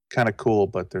kind of cool,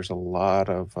 but there's a lot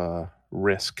of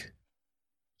risk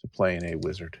to playing a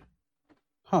wizard.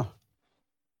 Huh.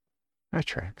 That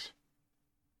tracks.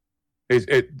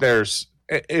 There's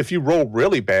if you roll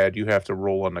really bad, you have to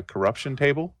roll on the corruption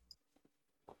table,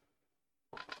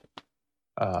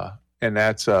 and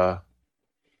that's where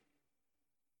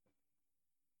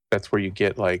you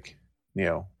get like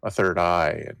a third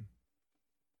eye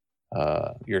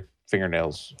and your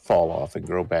fingernails fall off and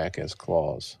grow back as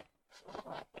claws.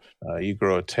 You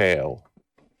grow a tail.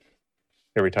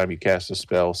 Every time you cast a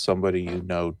spell, somebody you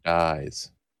know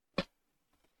dies.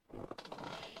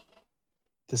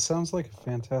 This sounds like a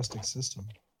fantastic system.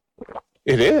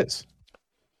 It is.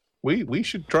 We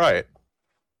should try it.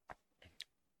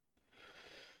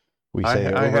 We say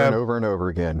it over and over and over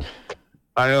again.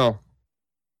 I know.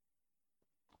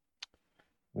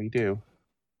 We do.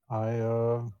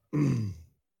 I'd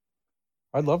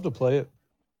love to play it.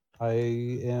 I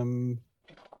am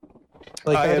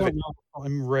like I don't know if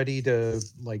I'm ready to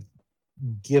like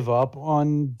give up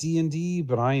on D&D,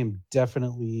 but I am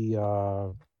definitely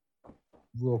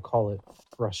we'll call it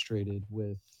frustrated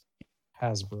with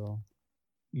Hasbro.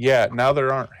 Yeah, now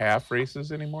there aren't half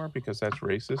races anymore because that's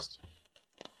racist.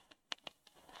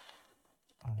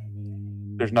 I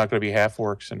mean, there's not going to be half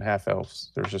orcs and half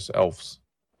elves. There's just elves.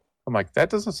 I'm like, that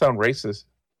doesn't sound racist.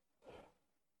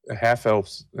 Half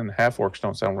elves and half orcs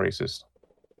don't sound racist.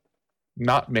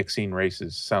 Not mixing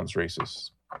races sounds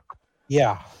racist.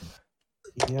 Yeah.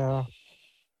 Yeah.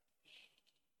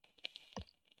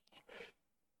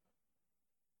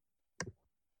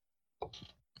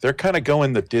 They're kind of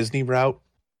going the Disney route.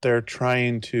 They're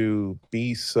trying to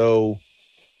be so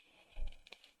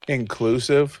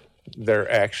inclusive.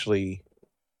 They're actually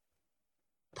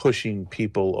pushing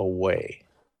people away.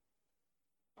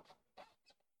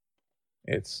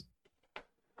 It's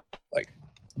like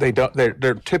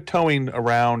they're tiptoeing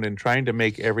around and trying to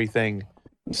make everything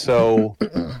so.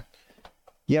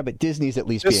 Yeah, but Disney's at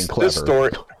least being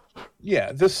clever.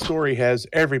 This story has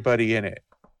everybody in it.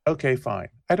 Okay, fine.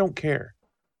 I don't care.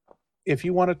 If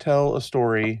you want to tell a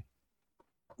story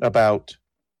about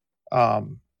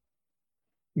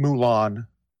Mulan,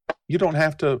 you don't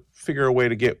have to figure a way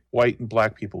to get white and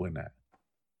black people in that.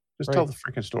 Just tell the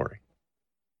freaking story.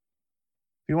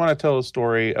 If you want to tell a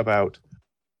story about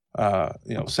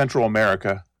Central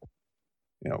America,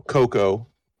 Coco,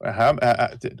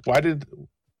 why did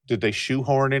they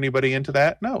shoehorn anybody into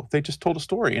that? No, they just told a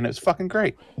story and it's fucking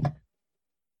great.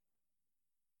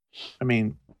 I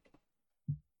mean,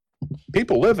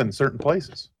 people live in certain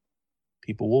places.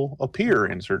 People will appear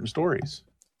in certain stories.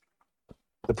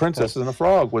 The Princess and the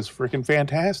Frog was freaking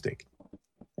fantastic.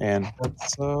 And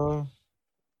that's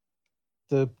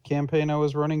the campaign I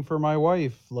was running for my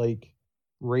wife. Like,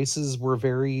 races were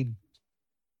very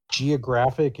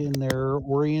geographic in their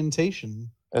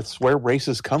orientation. That's where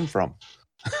races come from.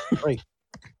 Right.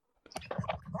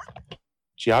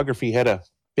 Geography had a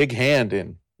big hand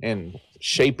in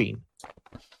shaping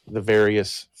the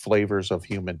various flavors of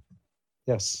human.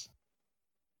 Yes.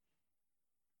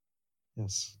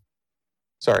 Yes.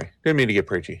 Sorry, didn't mean to get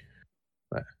preachy,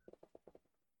 but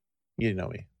you know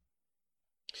me.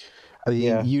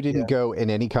 You didn't go in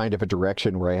any kind of a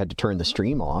direction where I had to turn the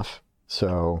stream off,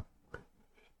 so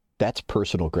that's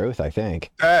personal growth, I think.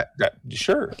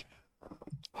 Sure.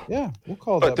 Yeah, we'll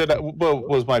call that. But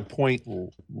was my point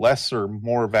less or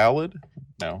more valid?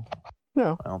 No.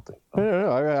 No, I don't think.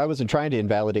 No, I wasn't trying to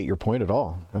invalidate your point at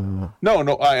all.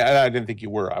 No, I didn't think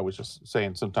you were. I was just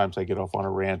saying sometimes I get off on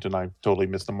a rant and I totally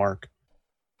miss the mark.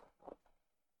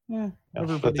 Yeah,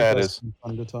 but that is from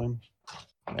time to time.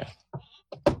 Yeah.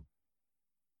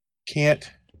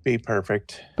 Can't be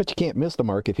perfect. But you can't miss the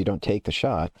mark if you don't take the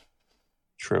shot.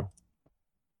 True.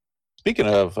 Speaking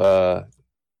of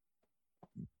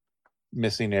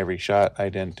missing every shot I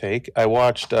didn't take, I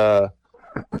watched I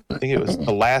think it was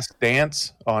The Last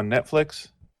Dance on Netflix.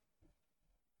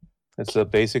 It's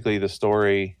basically the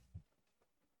story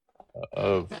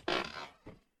of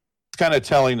kind of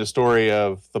telling the story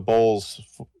of the Bulls,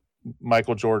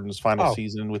 Michael Jordan's final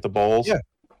season with the Bulls.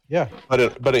 Yeah.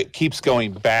 But it keeps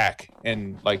going back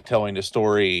and like telling the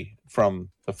story from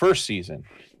the first season.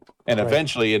 And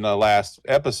eventually in the last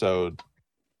episode,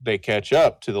 they catch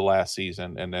up to the last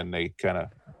season and then they kind of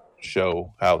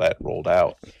show how that rolled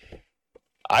out.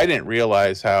 I didn't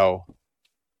realize how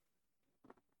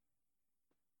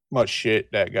much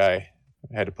shit that guy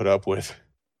had to put up with.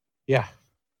 Yeah.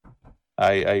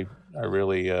 I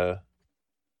really I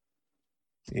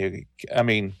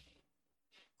mean,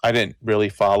 I didn't really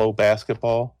follow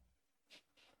basketball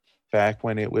back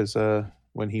when it was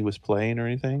when he was playing or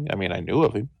anything. I mean, I knew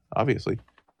of him, obviously.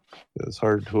 It was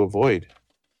hard to avoid.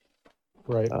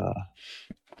 Right.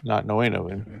 Not knowing of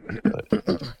him.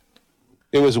 But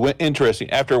it was interesting.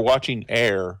 After watching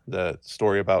Air, the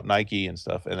story about Nike and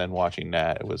stuff, and then watching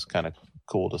that, it was kind of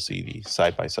cool to see the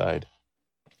side by side.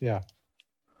 Yeah.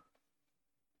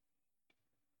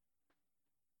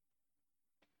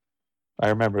 I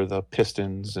remember the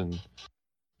Pistons and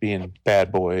being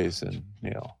bad boys and,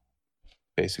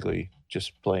 basically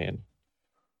just playing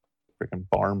freaking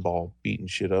barn ball, beating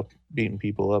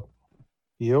people up.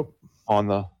 Yep. On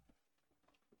the...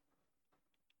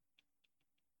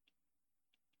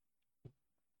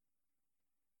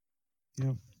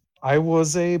 Yep. I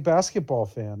was a basketball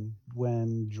fan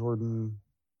when Jordan,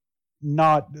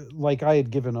 not like I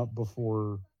had given up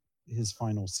before his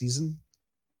final season.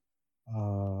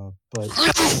 But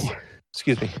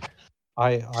excuse me.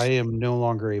 I am no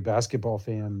longer a basketball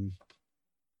fan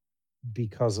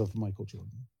because of Michael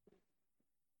Jordan.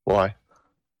 Why?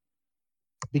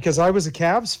 Because I was a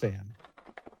Cavs fan.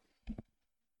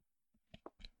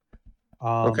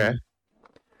 Okay.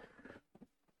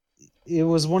 It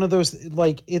was one of those,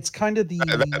 like, it's kind of the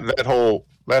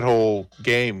that whole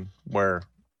game where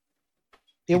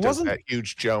it wasn't that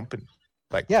huge jump and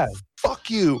fuck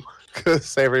you,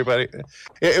 because everybody.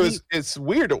 It's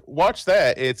weird to watch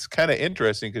that. It's kind of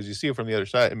interesting because you see it from the other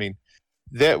side. I mean,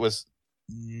 that was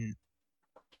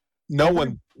no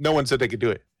one said they could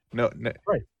do it. No,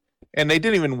 right. And they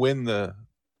didn't even win the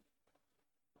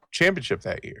championship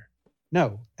that year.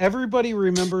 No, everybody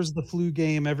remembers the flu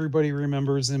game. Everybody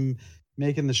remembers him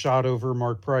making the shot over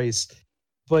Mark Price.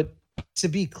 But to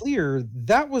be clear,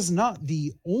 that was not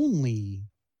the only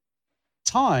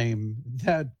time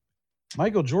that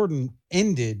Michael Jordan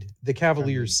ended the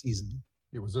Cavaliers season.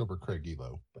 It was over Craig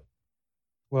Elo.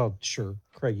 Well, sure,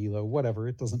 Craig Elo, whatever.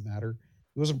 It doesn't matter.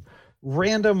 It was a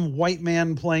random white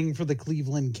man playing for the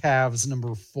Cleveland Cavs,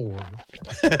 number 4.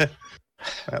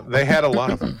 They had a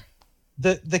lot of them.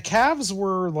 The Cavs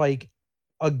were like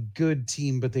a good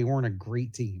team, but they weren't a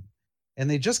great team. And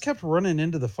they just kept running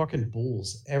into the fucking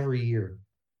Bulls every year.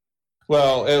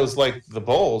 Well, it was like the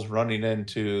Bulls running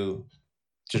into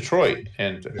Detroit.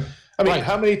 And I mean,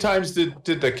 how many times did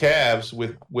the Cavs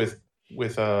with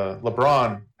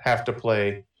LeBron have to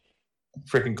play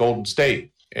freaking Golden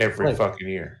State every fucking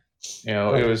year?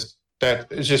 It was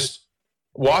that. It's just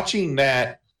watching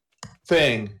that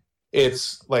thing.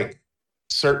 It's like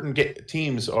certain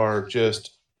teams are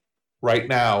just right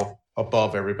now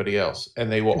above everybody else,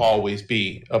 and they will always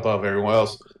be above everyone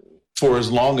else for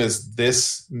as long as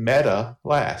this meta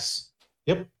lasts.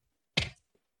 Yep.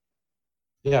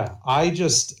 Yeah, I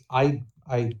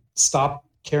stopped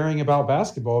caring about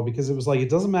basketball because it was like, it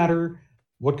doesn't matter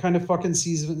what kind of fucking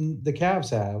season the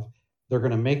Cavs have. They're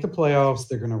going to make the playoffs.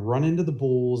 They're going to run into the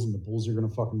Bulls, and the Bulls are going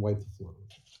to fucking wipe the floor.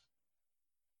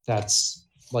 That's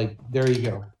like, there you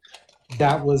go.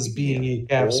 That was being a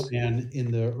Cavs fan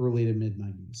in the early to mid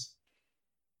 90s.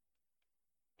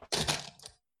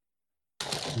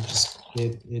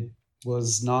 It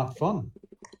was not fun.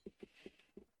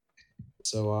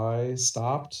 So I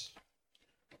stopped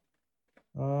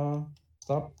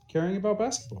caring about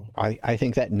basketball. I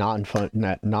think that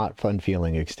not fun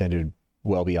feeling extended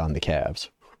well beyond the Cavs.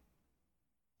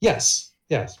 Yes,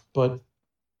 but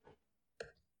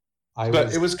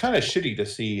it was kind of shitty to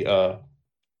see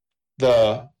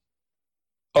the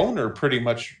owner pretty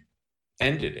much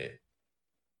ended it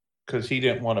because he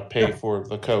didn't want to pay for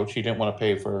the coach. He didn't want to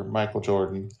pay for Michael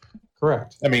Jordan.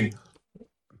 Correct. I mean,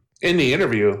 in the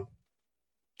interview,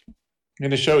 in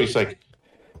the show, he's like,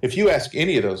 if you ask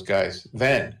any of those guys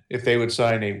then if they would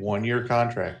sign a 1-year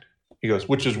contract, he goes,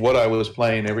 which is what I was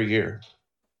playing every year.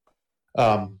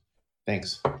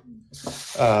 Thanks.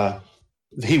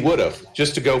 He would have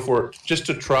just to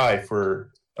try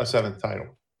for a 7th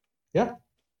title. Yeah.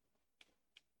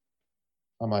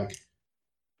 I'm like,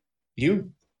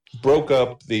 you broke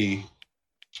up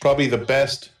probably the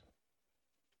best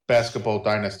basketball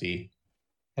dynasty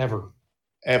ever.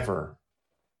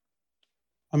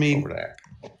 I mean,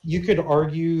 you could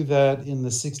argue that in the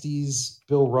 60s,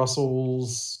 Bill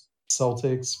Russell's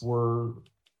Celtics were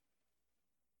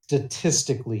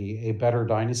statistically a better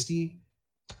dynasty,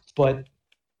 but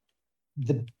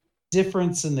the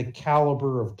difference in the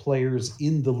caliber of players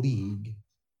in the league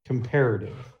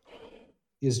comparative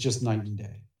is just night and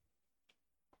day.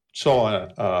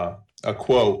 Saw a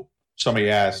quote. Somebody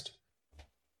asked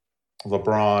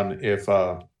LeBron if,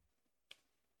 or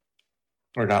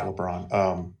not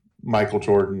LeBron, Michael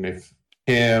Jordan, if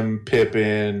him,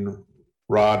 Pippen,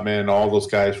 Rodman, all those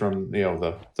guys from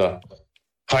the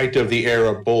height of the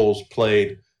era Bulls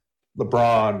played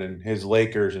LeBron and his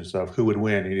Lakers and stuff, who would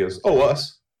win? And he goes, "Oh,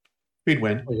 us, we'd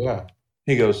win." Oh, yeah.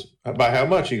 He goes, by how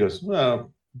much? He goes,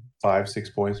 well,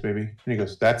 5-6 points maybe. And he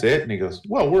goes, that's it? And he goes,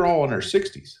 well, we're all in our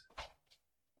 60s.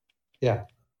 Yeah.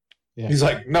 He's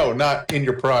like, no, not in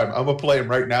your prime. I'm going to play him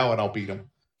right now and I'll beat him.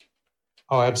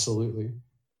 Oh, absolutely.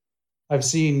 I've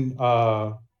seen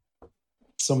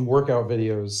some workout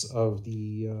videos of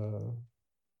the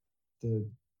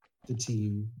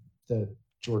team that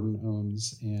Jordan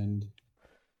owns, and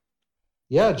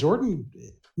yeah, Jordan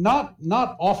not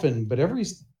often, but every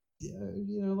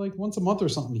like once a month or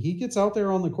something, he gets out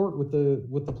there on the court with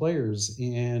the players,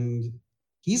 and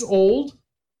he's old.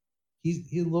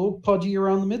 He's a little pudgy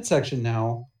around the midsection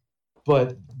now,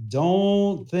 but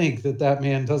don't think that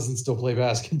man doesn't still play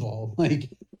basketball. Like,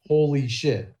 holy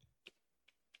shit.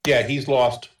 Yeah, he's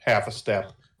lost half a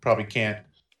step. Probably can't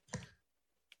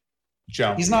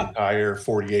jump the entire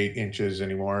 48 inches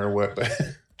anymore or what.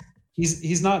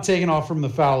 He's not taking off from the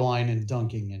foul line and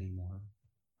dunking anymore.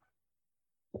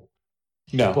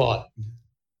 No.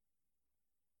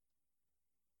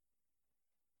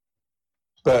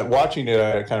 But watching it,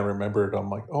 I kind of remembered,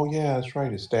 I'm like, oh, yeah, that's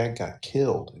right. His dad got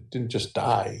killed. He didn't just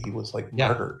die. He was, like,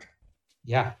 murdered.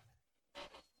 Yeah.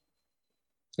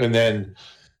 And then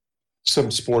some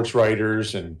sports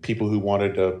writers and people who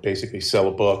wanted to basically sell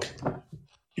a book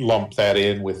lumped that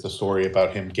in with the story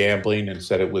about him gambling and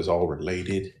said it was all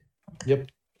related. Yep.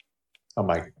 I'm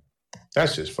like,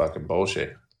 that's just fucking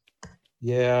bullshit.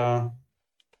 Yeah.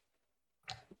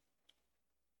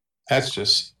 That's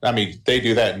just, I mean, they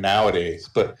do that nowadays.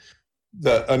 But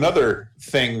another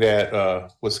thing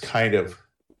that was kind of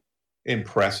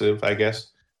impressive, I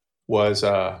guess, was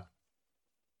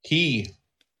he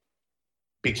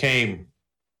became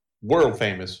world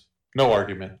famous, no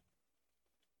argument,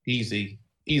 easily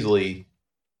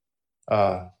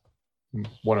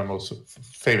one of the most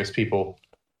famous people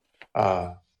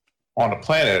on the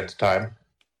planet at the time.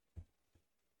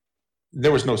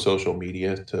 There was no social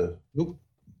media to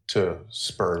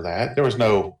spur that. There was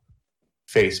no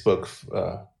Facebook,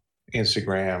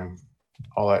 Instagram,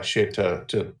 all that shit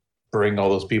to bring all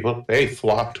those people. They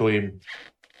flocked to him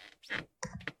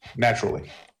naturally.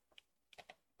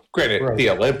 Granted, right. The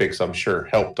Olympics, I'm sure,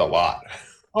 helped a lot.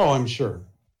 Oh, I'm sure.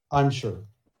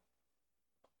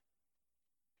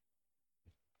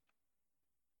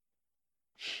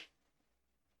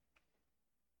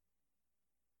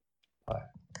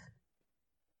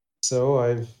 So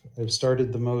I've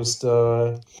started the most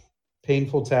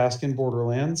painful task in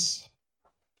Borderlands.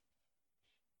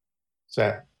 What's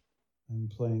that? I'm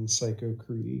playing Psycho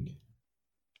Krieg.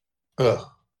 Ugh.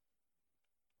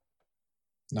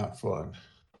 Not fun.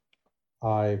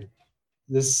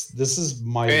 This is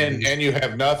my and you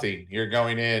have nothing. You're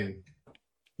going in.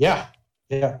 Yeah.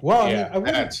 Well, yeah, I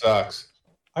mean, that sucks.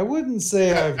 I wouldn't say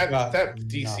that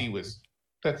DLC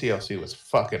was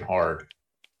fucking hard.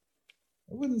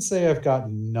 I wouldn't say I've got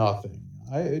nothing.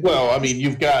 I mean,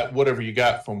 you've got whatever you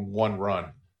got from one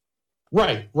run.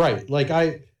 Right. Like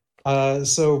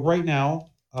so right now,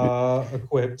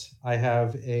 equipped, I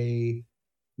have a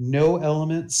no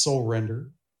element soul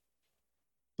render,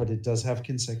 but it does have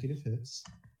consecutive hits.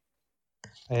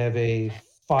 I have a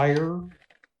fire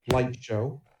light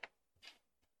show.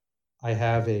 I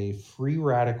have a free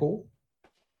radical.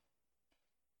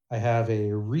 I have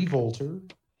a revolter.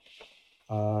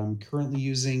 I'm currently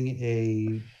using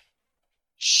a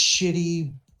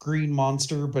shitty green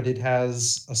monster, but it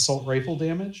has assault rifle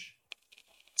damage.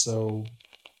 So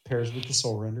pairs with the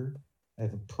soul render. I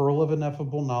have a pearl of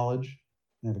ineffable knowledge,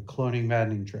 and I have a cloning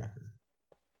maddening tracker.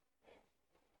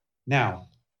 Now,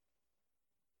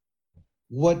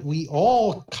 what we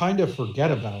all kind of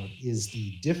forget about is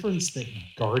the difference that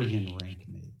Guardian rank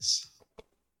makes.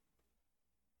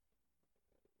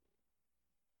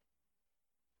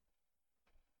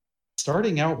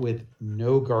 Starting out with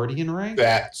no Guardian rank.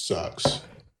 That sucks.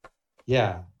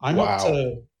 Yeah, I'm up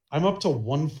to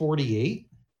 148.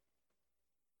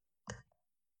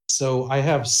 So I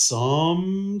have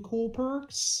some cool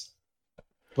perks,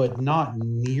 but not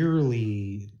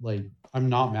nearly, like, I'm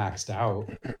not maxed out.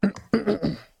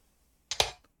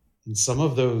 And some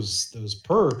of those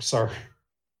perks are,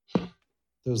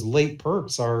 those late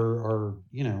perks are,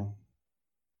 you know,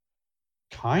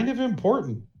 kind of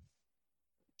important.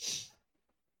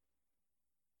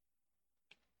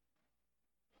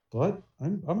 But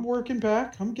I'm working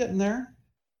back. I'm getting there.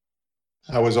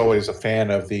 I was always a fan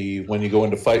of the when you go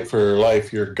into fight for your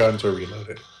life, your guns are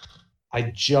reloaded.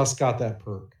 I just got that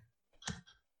perk.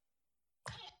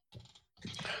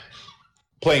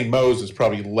 Playing Moe's is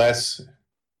probably less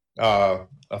a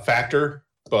factor,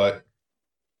 but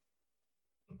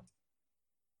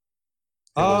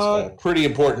it was pretty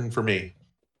important for me.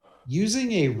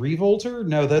 Using a revolter?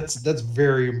 No, that's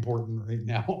very important right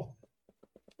now.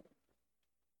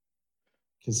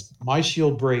 Because my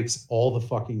shield breaks all the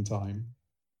fucking time.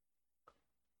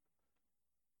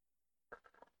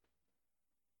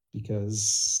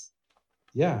 Because,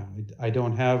 yeah, I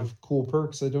don't have cool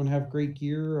perks. I don't have great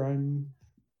gear.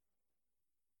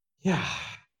 Yeah.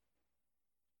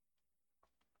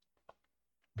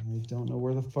 I don't know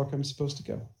where the fuck I'm supposed to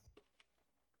go.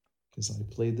 Because I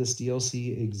played this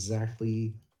DLC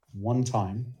exactly one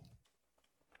time.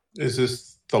 Is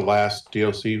this the last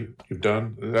DLC you've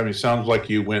done? I mean, it sounds like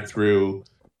you went through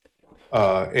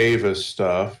Ava's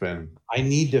stuff, and I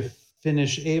need to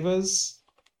finish Ava's.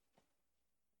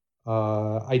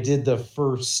 I did the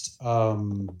first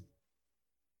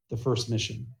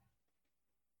mission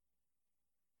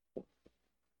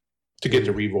to get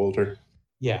to Revolter.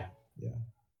 Yeah.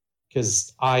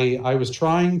 Because I was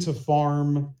trying to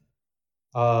farm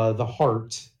the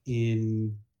heart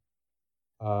in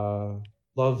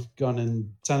Love, Gun, and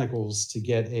Tentacles to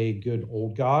get a good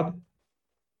old god.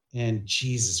 And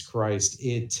Jesus Christ,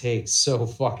 it takes so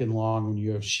fucking long when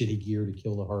you have shitty gear to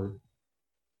kill the heart.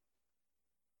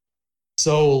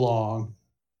 So long.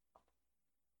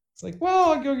 It's like,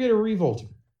 well, I'll go get a Revolter.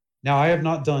 Now, I have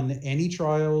not done any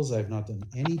trials. I have not done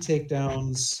any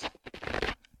takedowns.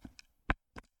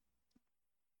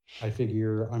 I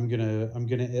figure I'm gonna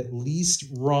at least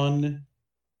run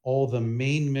all the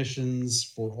main missions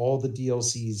for all the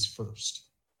DLCs first.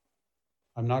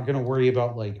 I'm not gonna worry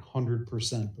about like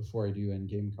 100% before I do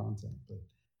endgame content, but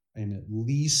I'm at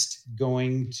least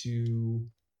going to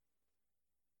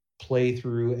play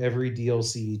through every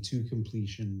DLC to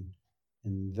completion,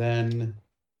 and then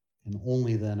and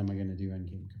only then am I going to do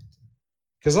endgame content.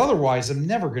 Because otherwise, I'm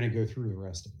never going to go through the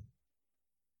rest of it.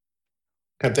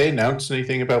 Have they announced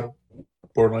anything about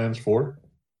Borderlands 4?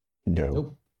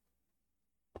 No.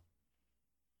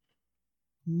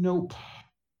 Nope.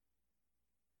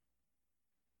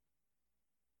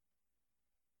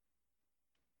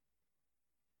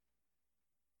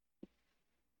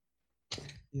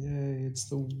 Yeah, it's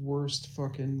the worst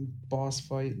fucking boss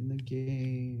fight in the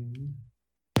game.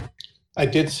 I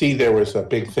did see there was a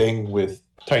big thing with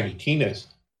Tiny Tina's.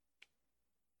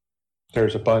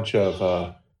 There's a bunch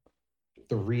of...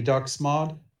 the Redux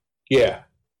mod? Yeah.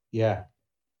 Yeah.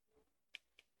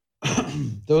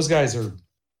 Those guys are...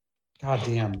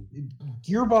 Goddamn.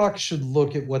 Gearbox should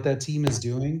look at what that team is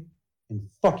doing and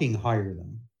fucking hire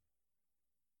them.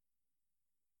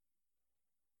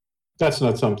 That's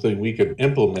not something we could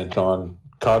implement on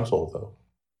console, though.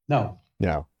 No.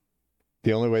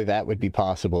 The only way that would be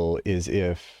possible is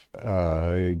if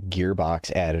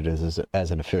Gearbox added it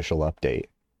as an official update.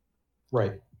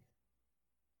 Right.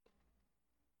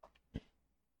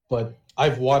 But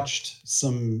I've watched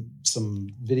some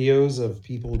videos of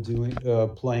people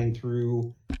playing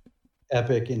through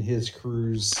Epic and his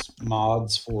crew's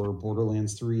mods for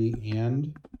Borderlands 3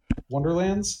 and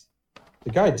Wonderlands.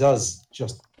 The guy does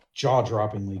just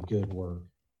jaw-droppingly good work.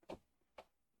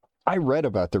 I read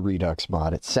about the Redux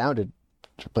mod. It sounded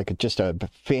like just a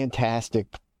fantastic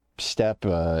step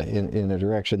in the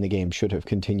direction the game should have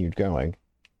continued going.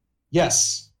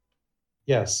 Yes.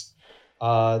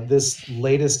 This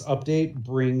latest update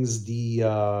brings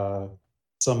the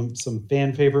some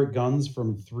fan favorite guns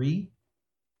from 3.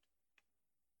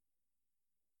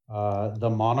 The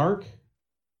Monarch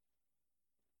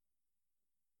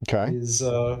is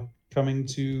coming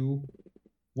to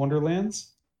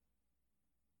Wonderlands.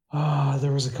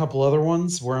 There was a couple other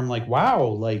ones where I'm like, wow,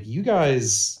 like you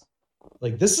guys,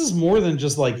 like this is more than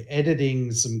just like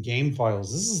editing some game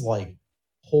files. This is like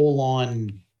whole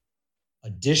on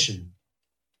addition.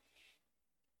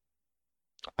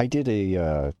 I did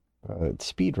a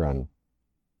speed run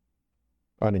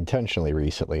unintentionally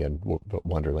recently in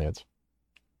Wonderlands.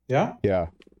 Yeah? Yeah.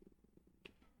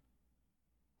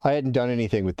 I hadn't done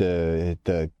anything with the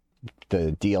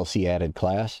DLC added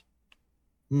class.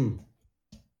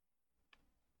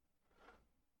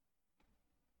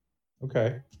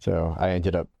 Okay. So I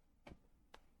ended up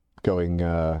going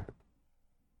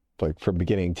like from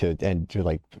beginning to end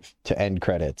to end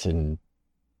credits, and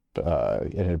it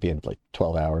ended up being like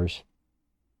 12 hours.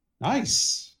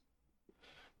 Nice.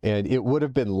 And it would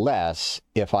have been less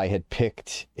if I had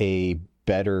picked a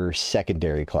better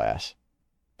secondary class.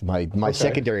 My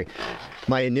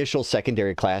initial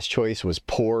secondary class choice was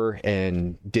poor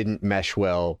and didn't mesh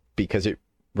well because it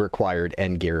required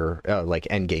end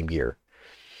game gear.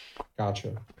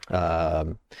 Gotcha.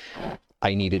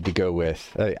 I needed to go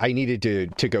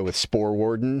with Spore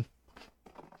Warden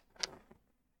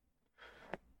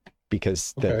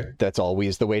because that's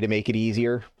always the way to make it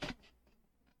easier.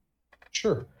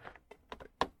 Sure.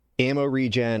 ammo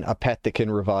regen, a pet that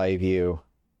can revive you,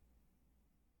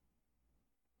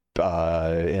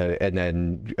 and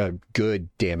then good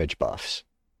damage buffs.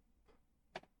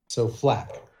 So flak.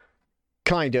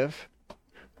 Kind of.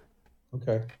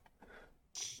 Okay.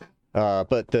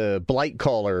 But the Blight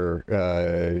Caller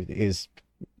is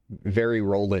very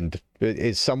Roland,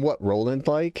 is somewhat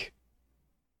Roland-like.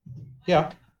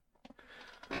 Yeah.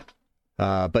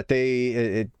 But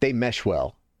they mesh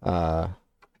well.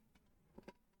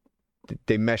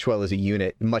 They mesh well as a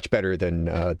unit, much better than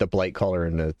the Blight Caller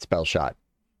and the Spell Shot.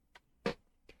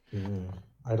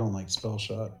 I don't like Spell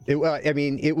Shot. I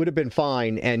mean, it would have been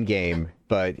fine endgame,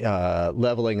 but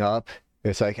leveling up,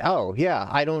 it's like, oh, yeah,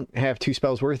 I don't have 2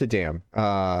 spells worth of damn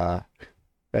at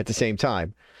the same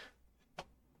time.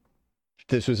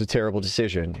 This was a terrible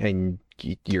decision, and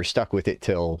you're stuck with it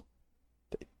till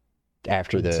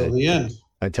after the end.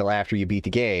 Until after you beat the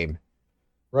game.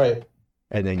 Right.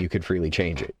 And then you could freely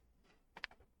change it.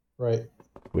 Right.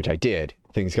 Which I did.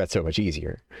 Things got so much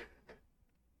easier.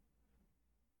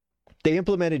 They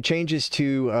implemented changes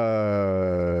to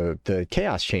the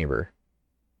Chaos Chamber.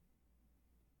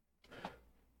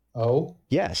 Oh?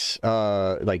 Yes.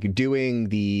 Like doing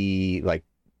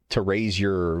to raise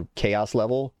your Chaos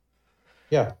level.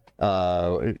 Yeah.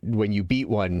 When you beat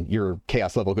one, your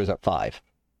Chaos level goes up 5.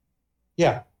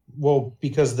 Yeah. Well,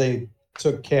 because they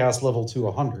took Chaos level to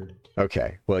 100.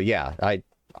 Okay. Well, yeah.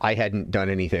 I hadn't done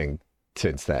anything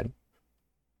since then.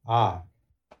 Ah.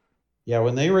 Yeah,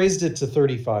 when they raised it to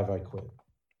 35, I quit.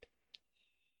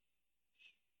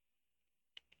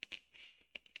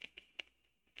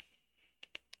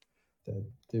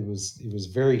 It was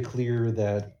very clear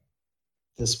that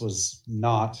this was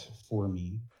not for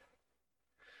me.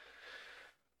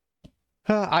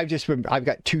 I've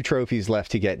got 2 trophies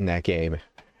left to get in that game.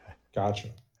 Gotcha.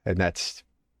 And that's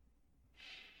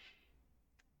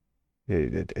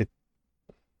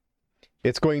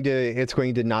it's going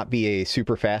to not be a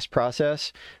super fast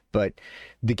process, but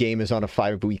the game is on a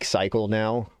 5-week cycle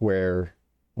now, where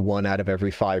 1 out of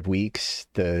every 5 weeks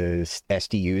the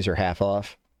SDUs are half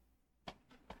off.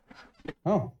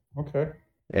 Oh, okay.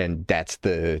 And that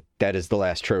is the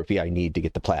last trophy I need to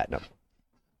get the platinum.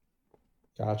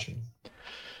 Gotcha.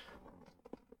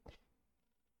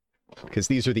 Because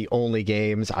these are the only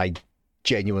games I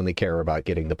genuinely care about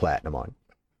getting the platinum on.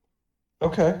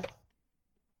 Okay.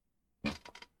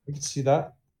 We can see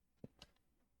that.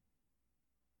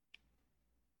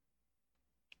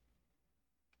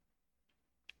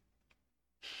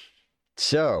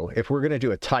 So, if we're going to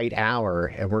do a tight hour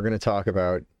and we're going to talk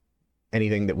about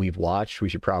anything that we've watched, we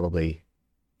should probably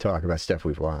talk about stuff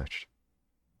we've watched.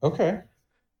 Okay.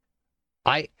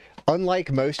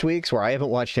 Unlike most weeks where I haven't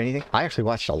watched anything, I actually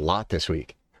watched a lot this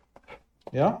week.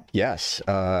 Yeah? Yes.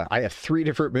 I have 3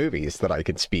 different movies that I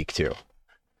could speak to.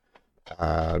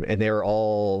 And they're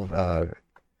all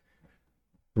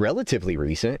relatively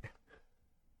recent.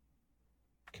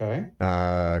 Okay.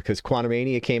 Because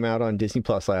Quantumania came out on Disney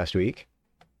Plus last week.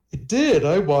 It did.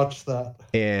 I watched that.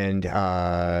 And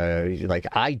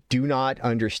I do not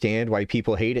understand why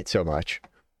people hate it so much.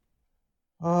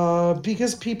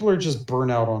 Because people are just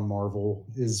burnt out on Marvel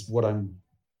is what I'm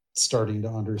starting to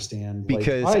understand.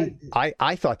 Because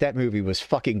I thought that movie was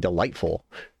fucking delightful.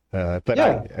 But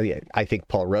yeah. I think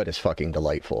Paul Rudd is fucking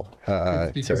delightful.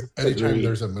 Because anytime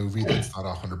there's a movie that's not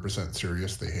 100%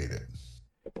 serious, they hate it.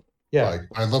 Yeah. Like,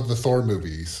 I love the Thor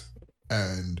movies,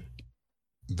 and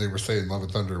they were saying Love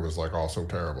and Thunder was like also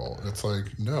terrible. It's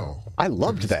like, no. I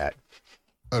loved that.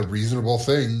 A reasonable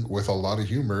thing with a lot of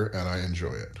humor, and I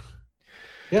enjoy it.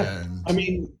 Yeah. And I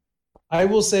mean, I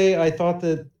will say I thought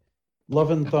that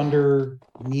Love and Thunder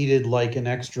needed like an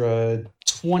extra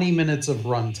 20 minutes of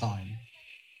runtime.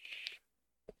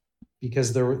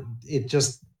 Because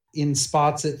in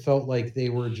spots it felt like they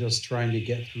were just trying to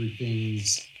get through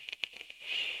things,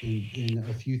 and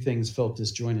a few things felt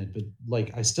disjointed. But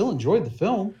like, I still enjoyed the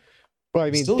film. Well, I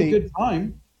mean, still a good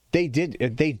time. They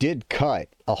did cut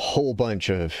a whole bunch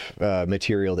of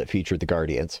material that featured the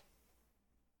Guardians,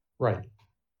 right?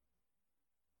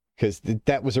 Because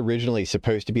that was originally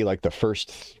supposed to be like the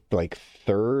first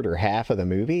third or half of the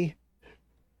movie,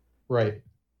 right?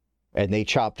 And they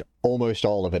chopped almost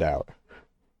all of it out.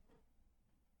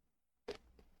 I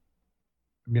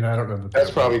mean, I don't know.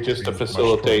 That's probably just to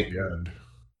facilitate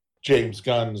James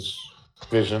Gunn's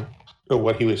vision of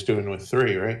what he was doing with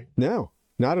 3, right? No,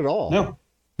 not at all. No,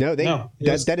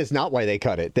 that is not why they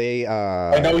cut it.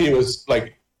 I know he was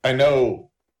like, I know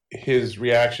his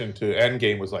reaction to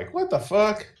Endgame was like, what the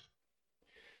fuck?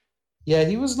 Yeah,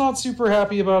 he was not super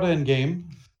happy about Endgame.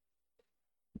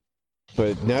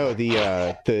 But no,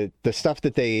 the stuff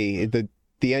that the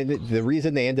the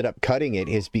reason they ended up cutting it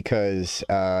is because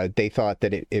they thought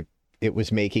that it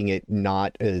was making it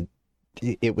not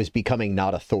it was becoming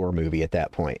not a Thor movie at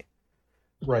that point.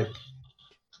 Right.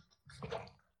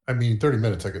 I mean, 30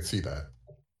 minutes, I could see that.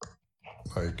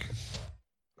 Like,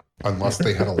 unless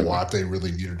they had a lot they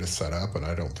really needed to set up, and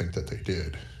I don't think that they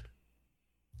did.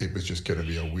 It was just going to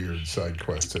be a weird side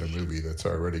quest in a movie that's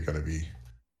already going to be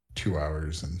 2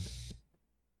 hours, and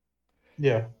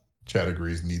yeah, Chad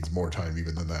agrees needs more time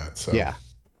even than that. So yeah.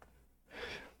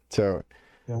 So,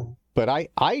 yeah. But I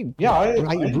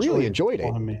really enjoyed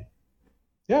it.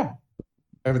 Yeah.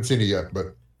 I haven't seen it yet,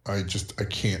 but I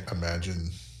can't imagine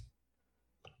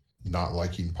not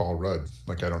liking Paul Rudd.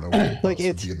 Like, I don't know what like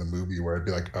would be in the movie where I'd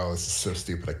be like, oh, this is so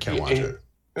stupid, I can't watch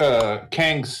it.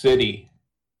 Kang City.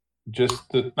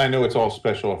 I know it's all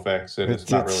special effects and it's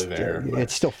not really there.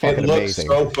 It's still fucking amazing. It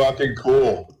looks so fucking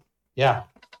cool. Yeah.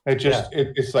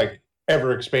 It's like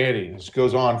ever expanding. It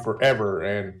goes on forever,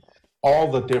 and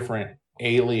all the different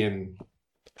alien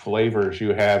flavors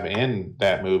you have in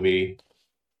that movie.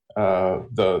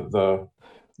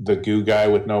 The goo guy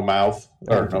with no mouth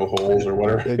or no holes or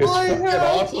whatever. It's fucking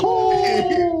awesome.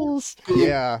 Holes.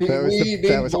 Yeah,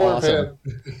 that was awesome.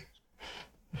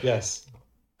 Yes.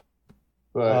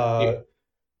 But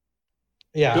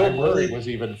yeah, Bill Murray was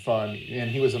even fun,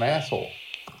 and he was an asshole.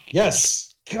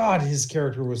 Yes. God, his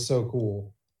character was so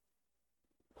cool.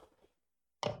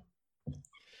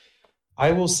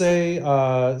 I will say,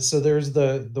 so there's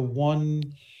the one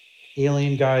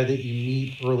alien guy that you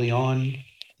meet early on.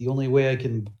 The only way I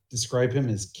can describe him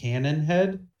is Cannon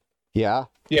Head. Yeah.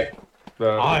 The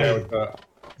guy with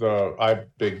the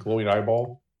big glowing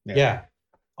eyeball. Yeah.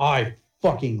 I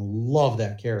fucking love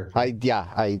that character. I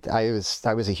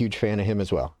was a huge fan of him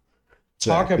as well.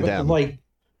 Talk about like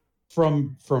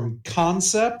from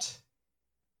concept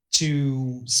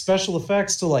to special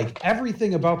effects to like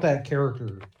everything about that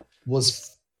character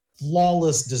was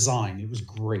flawless design. It was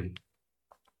great.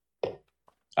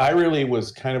 I really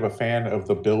was kind of a fan of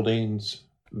the buildings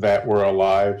that were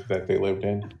alive that they lived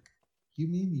in. You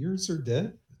mean yours are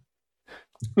dead?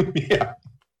 Yeah.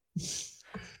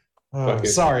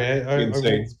 Sorry, I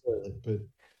won't spoil it, but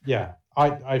yeah,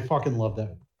 I fucking love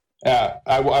that.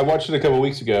 I watched it a couple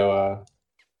weeks ago.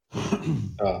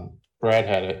 Brad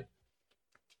had it,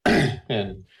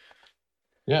 and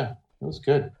yeah, it was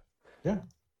good. Yeah.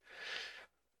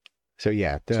 So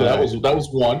yeah, so that was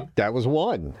one. That was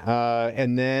one,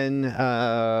 and then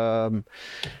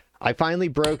I finally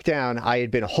broke down. I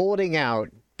had been holding out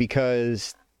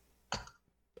because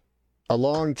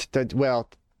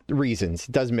reasons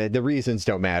the reasons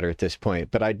don't matter at this point.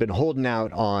 But I'd been holding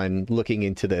out on looking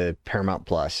into the Paramount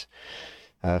Plus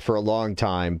for a long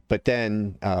time. But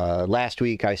then last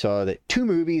week I saw that 2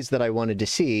 movies that I wanted to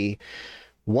see.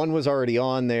 One was already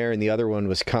on there, and the other one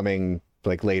was coming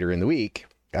like later in the week.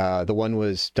 The one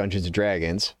was Dungeons and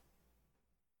Dragons,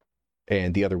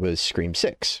 and the other was Scream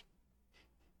 6.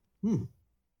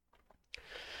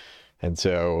 And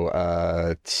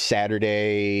so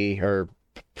Saturday or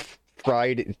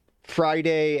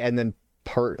Friday, and then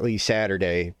partly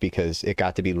Saturday because it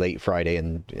got to be late Friday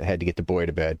and I had to get the boy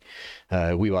to bed.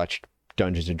 We watched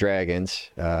Dungeons and Dragons,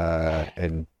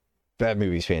 and that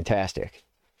movie's fantastic.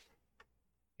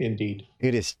 Indeed,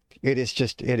 it is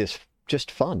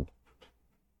just fun.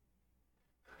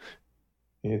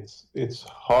 It's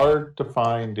hard to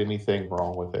find anything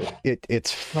wrong with it.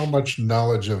 It's how much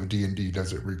knowledge of D&D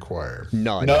does it require?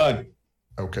 None.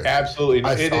 Okay. Absolutely.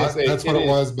 That's what it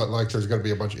was, but like there's going to be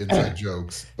a bunch of inside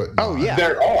jokes. But oh yeah,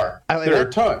 there are. There are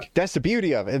a ton. That's the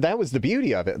beauty of it. That was the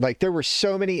beauty of it. Like there were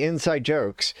so many inside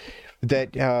jokes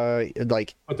that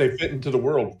but they fit into the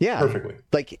world perfectly.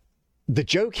 Like the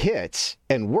joke hits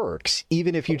and works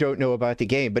even if you don't know about the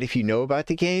game. But if you know about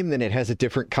the game, then it has a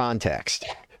different context.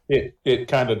 It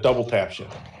kind of double taps you.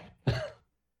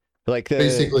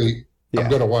 Basically, I'm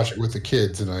going to watch it with the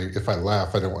kids, and if I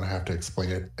laugh, I don't want to have to explain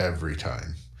it every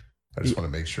time. I just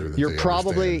want to make sure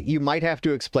that you might have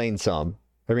to explain some.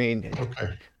 I mean,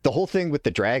 the whole thing with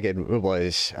the dragon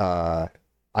was I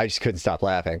just couldn't stop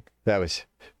laughing. That was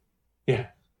Did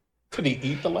he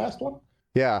eat the last one?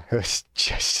 Yeah, it was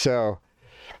just so.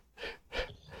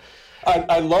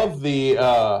 I love the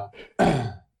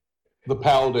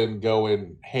paladin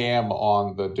going ham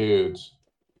on the dudes.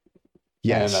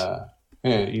 Yes.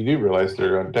 And you do realize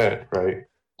they're undead, right?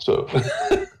 So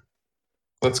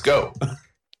let's go.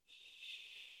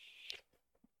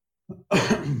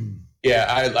 Yeah,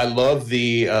 I love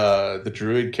the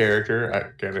druid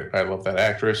character. I love that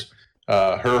actress.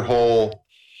 Her whole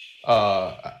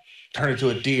turn into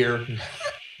a deer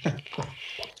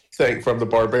thing from the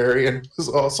Barbarian was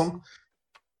awesome.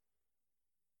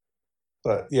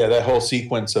 But yeah, that whole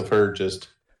sequence of her just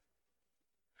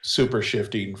super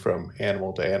shifting from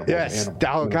animal to animal. Yes. To animal.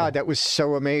 Oh God, that was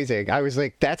so amazing. I was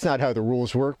like, that's not how the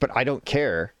rules work, but I don't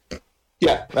care.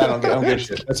 Yeah, I don't give a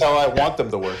shit. That's how I want them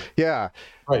to work. Yeah.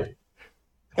 Right.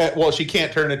 Well, she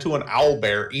can't turn into an owl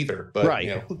bear either, but right. You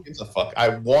know, who gives a fuck? I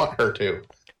want her to.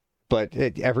 But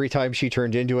every time she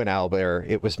turned into an owl bear,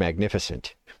 it was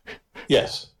magnificent.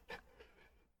 Yes.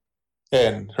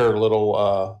 And her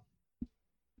little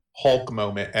Hulk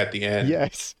moment at the end,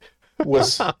 yes,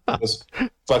 was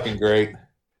fucking great.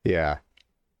 Yeah.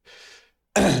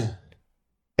 I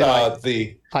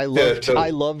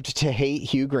loved to hate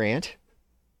Hugh Grant.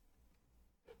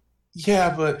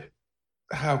 Yeah, but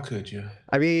how could you?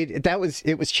 I mean,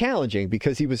 it was challenging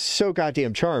because he was so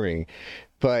goddamn charming,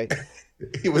 but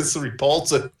he was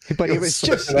repulsive. But it was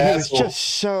just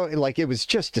so like it was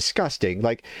just disgusting.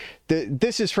 Like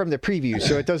this is from the preview,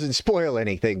 so it doesn't spoil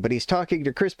anything. But he's talking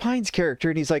to Chris Pine's character,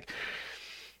 and he's like,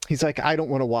 I don't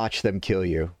want to watch them kill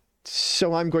you,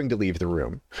 so I'm going to leave the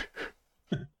room.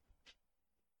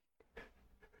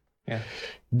 Yeah,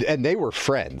 and they were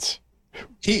friends.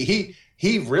 He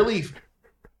really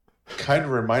kind of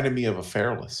reminded me of a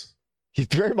Fairless.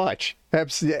 Very much,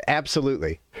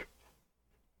 absolutely.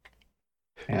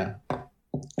 Yeah,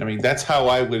 I mean that's how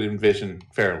I would envision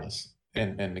Fairless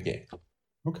in the game.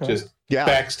 Okay, just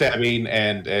backstabbing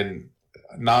and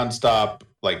nonstop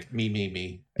like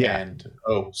me, yeah. And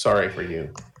oh, sorry for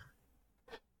you.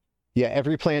 Yeah,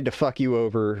 every plan to fuck you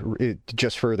over it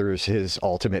just furthers his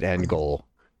ultimate end goal,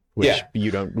 which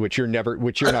you're not going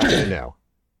to know.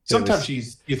 Sometimes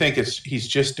you think he's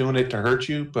just doing it to hurt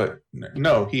you, but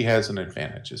no, he has an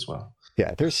advantage as well.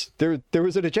 Yeah, there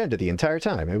was an agenda the entire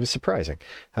time. It was surprising,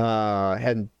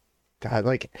 and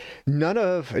like none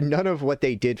of what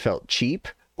they did felt cheap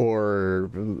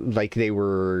or like they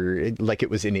were like it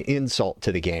was an insult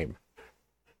to the game.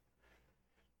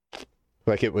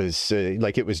 Like it was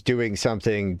doing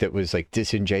something that was like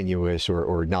disingenuous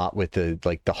or not with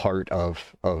the heart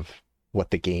of what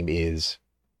the game is.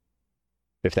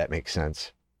 If that makes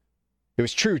sense, it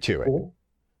was true to it. Cool.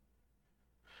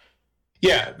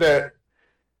 Yeah, that.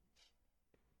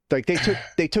 Like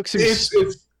they took some.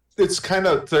 It's kind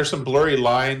of there's some blurry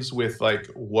lines with like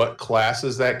what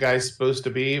classes that guy's supposed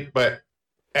to be, but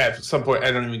at some point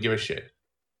I don't even give a shit.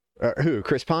 Who?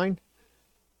 Chris Pine?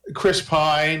 Chris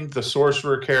Pine, the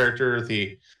sorcerer character,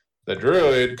 the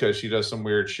druid because she does some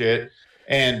weird shit,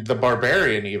 and the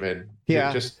barbarian even.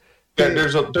 Yeah.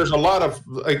 There's a lot of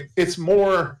like it's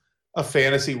more a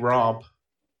fantasy romp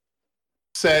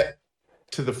set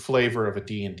to the flavor of a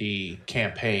D&D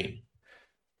campaign.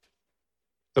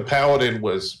 The paladin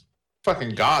was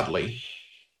fucking godly,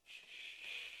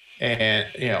 and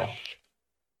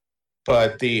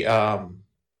but the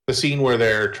scene where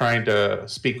they're trying to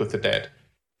speak with the dead.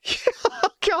 Oh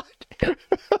God!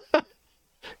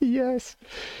 Yes.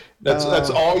 That's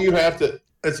all you have to.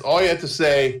 That's all you have to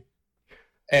say,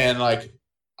 and like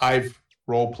I've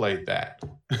role played that.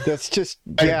 That's just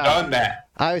I've done that.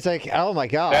 I was like, oh my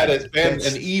God! That has been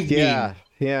an evening.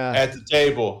 Yeah. At the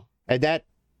table, and that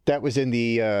was in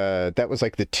the that was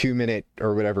like the 2-minute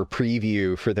or whatever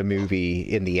preview for the movie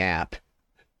in the app.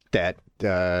 That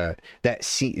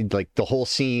scene, like the whole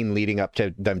scene leading up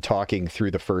to them talking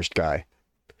through the first guy.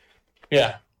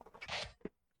 Yeah.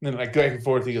 And then like back and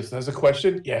forth, he goes, "That's a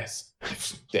question." Yes.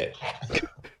 Dead.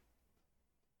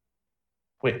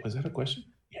 Wait, was that a question?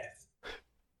 Yes.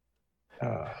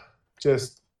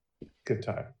 Just good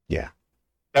time. Yeah.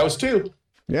 That was 2.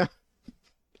 Yeah.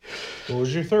 What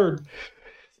was your third?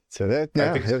 So that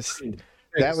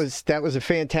was a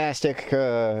fantastic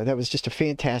that was just a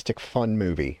fantastic fun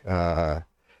movie. And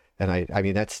I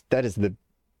mean that is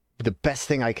the best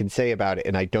thing I can say about it,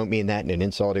 and I don't mean that in an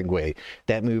insulting way.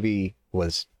 That movie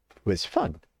was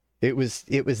fun. It was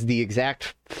the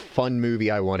exact fun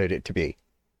movie I wanted it to be.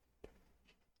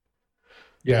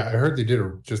 Yeah, I heard they did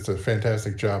just a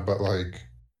fantastic job, but like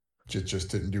it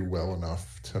just didn't do well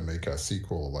enough to make a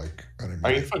sequel. Like,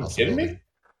 are you fucking kidding me?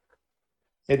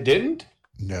 It didn't?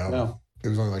 No. It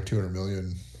was only like 200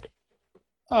 million.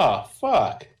 Oh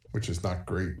fuck! Which is not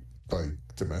great, like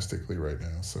domestically right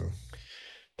now. So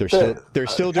they're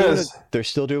still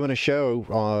doing a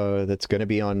show that's going to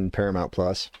be on Paramount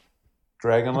Plus.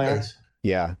 Dragonlance.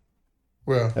 Yeah.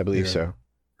 Well, I believe so.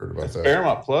 Heard about that.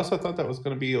 Paramount Plus. I thought that was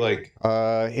going to be like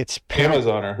it's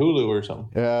Amazon or Hulu or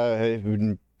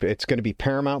something. It's going to be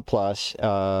Paramount Plus,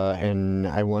 and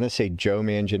I want to say Joe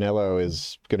Manganiello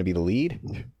is going to be the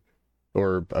lead,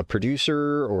 or a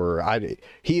producer,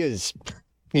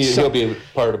 he'll be a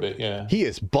part of it. Yeah, he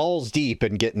is balls deep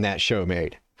in getting that show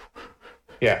made.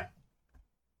 Yeah,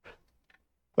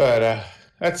 But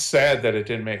that's sad that it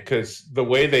didn't make, because the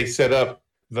way they set up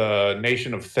the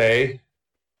nation of Thay,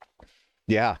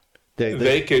 Yeah,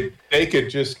 they could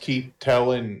just keep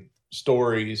telling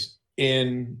stories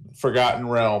in Forgotten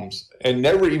Realms and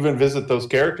never even visit those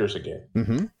characters again.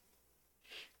 Mm-hmm.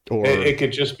 Or it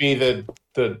could just be the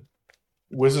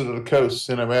Wizard of the Coast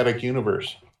cinematic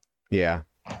universe. Yeah.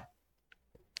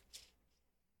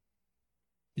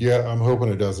 Yeah, I'm hoping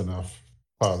it does enough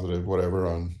positive whatever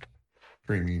on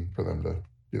streaming for them to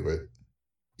do it.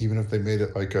 Even if they made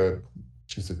it like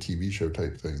just a TV show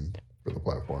type thing for the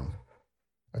platform.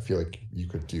 I feel like you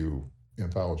could do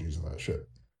anthologies of that shit.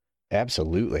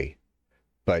 Absolutely.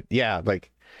 But yeah, like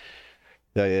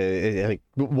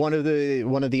one of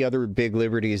the other big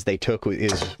liberties they took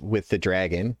is with the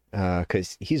dragon,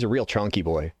 because he's a real chunky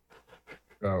boy.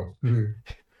 Oh.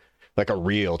 Like a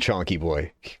real chunky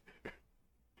boy.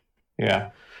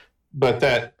 Yeah. But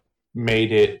that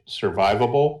made it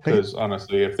survivable, because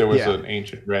honestly, if there was an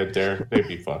ancient red there, they'd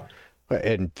be fucked.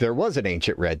 And there was an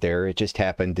ancient red there. It just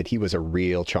happened that he was a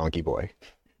real chunky boy.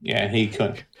 Yeah, he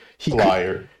couldn't fly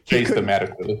or chase the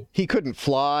Matic with it. He couldn't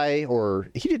fly, or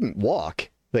he didn't walk.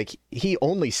 Like, he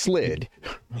only slid.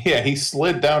 Yeah, he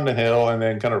slid down the hill and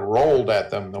then kind of rolled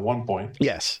at them at one point.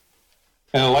 Yes.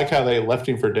 And I like how they left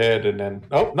him for dead, and then,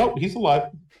 oh, no, he's alive.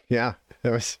 Yeah,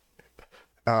 that was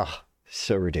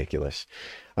so ridiculous.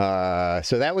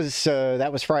 So that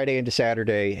was Friday into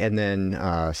Saturday, and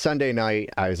then Sunday night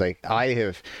I was like,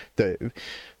 the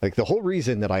whole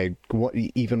reason that I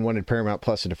even wanted Paramount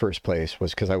Plus in the first place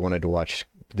was because I wanted to watch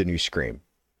the new Scream,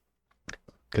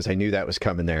 because I knew that was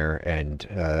coming there, and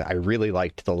I really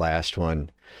liked the last one,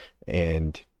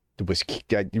 and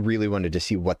I really wanted to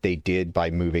see what they did by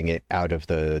moving it out of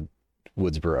the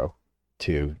Woodsboro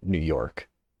to New York.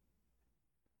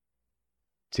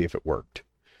 See if it worked.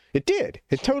 It did.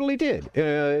 It totally did.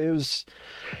 It was,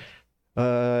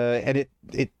 and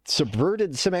it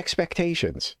subverted some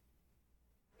expectations.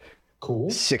 Cool.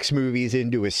 6 movies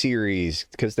into a series,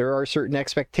 because there are certain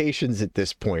expectations at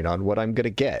this point on what I'm gonna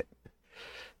get.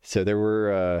 So there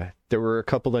were a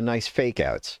couple of nice fake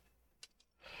outs.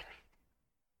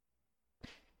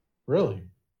 Really?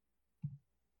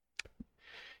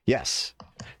 Yes.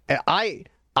 I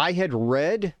had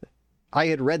read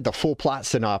the full plot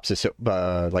synopsis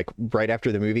like right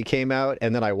after the movie came out,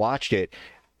 and then I watched it.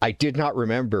 I did not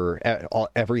remember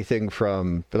everything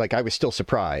from, like, I was still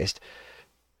surprised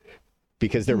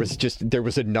because there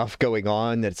was enough going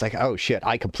on that it's like, oh shit,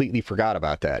 I completely forgot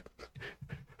about that.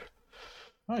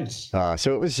 Nice.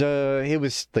 So it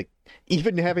was like,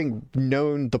 even having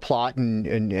known the plot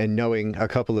and knowing a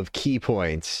couple of key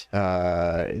points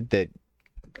that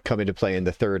come into play in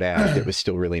the third act, it was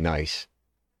still really nice.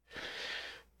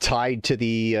 Tied to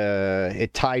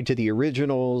the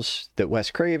originals that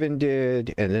Wes Craven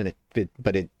did, and then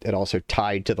it also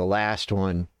tied to the last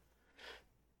one,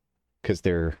 because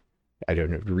they're, I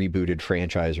don't know, rebooted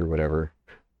franchise or whatever.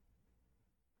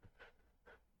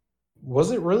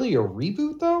 Was it really a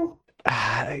reboot though?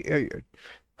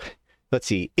 Let's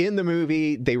see. In the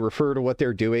movie, they refer to what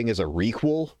they're doing as a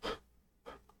requel.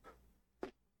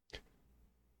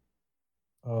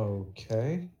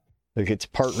 Okay. Like, it's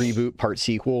part reboot, part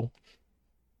sequel.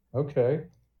 Okay.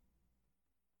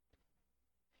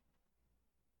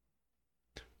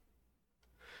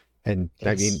 And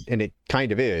I mean, and it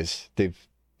kind of is.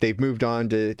 They've moved on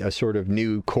to a sort of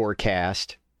new core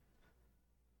cast,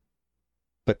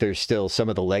 but there's still some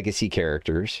of the legacy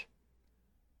characters.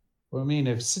 Well, I mean,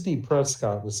 if Sidney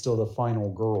Prescott was still the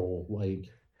final girl, like,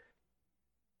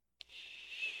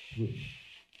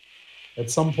 at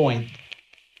some point,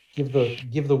 give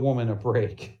the woman a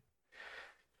break.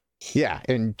 Yeah,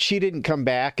 and she didn't come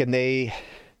back, and I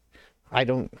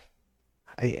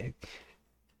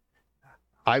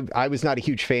was not a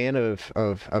huge fan of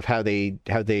how they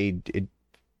did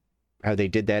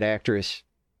that actress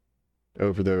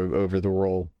over the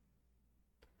role.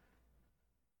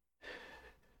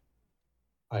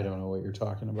 I don't know what you're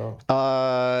talking about.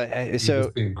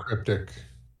 So being cryptic.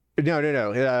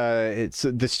 No. It's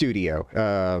the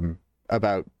studio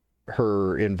about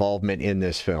her involvement in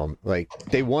this film. Like,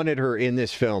 they wanted her in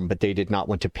this film, but they did not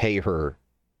want to pay her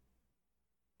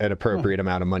an appropriate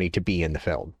amount of money to be in the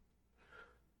film.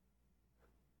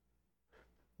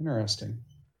 Interesting.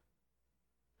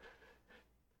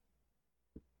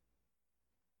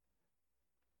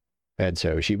 And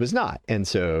so she was not. And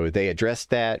so they addressed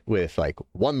that with like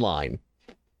one line.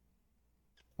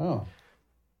 Oh.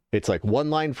 It's like one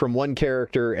line from one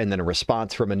character and then a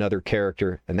response from another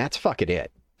character, and that's fucking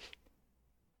it.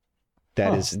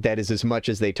 That is as much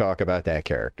as they talk about that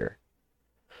character.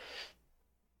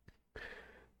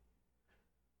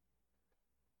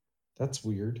 That's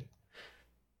weird.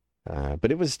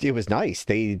 But it was nice.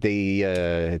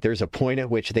 There's a point at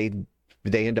which they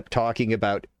end up talking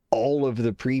about all of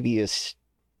the previous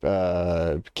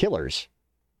killers,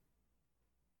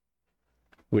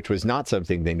 which was not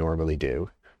something they normally do.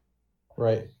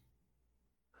 Right.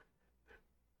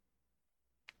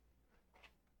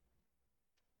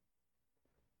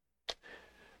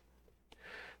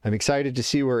 I'm excited to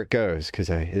see where it goes because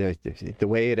the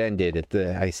way it ended,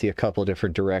 I see a couple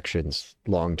different directions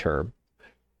long term.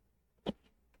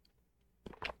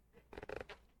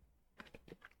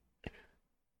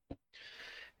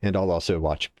 And I'll also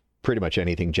watch pretty much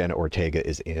anything Jenna Ortega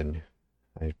is in.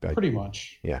 Pretty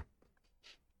much. Yeah.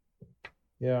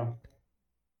 Yeah.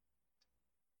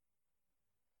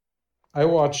 I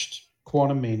watched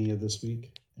Quantum Mania this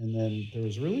week, and then there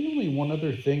was really only one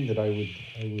other thing that I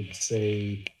would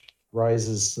say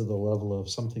rises to the level of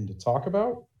something to talk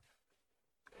about.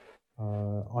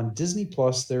 On Disney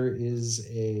Plus, there is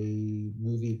a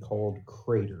movie called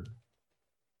Crater.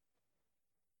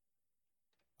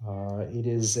 It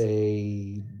is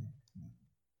a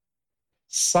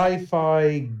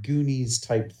sci-fi Goonies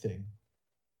type thing.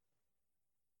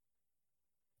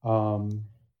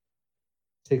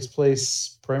 Takes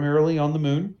place primarily on the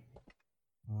moon.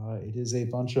 It is a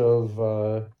bunch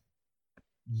of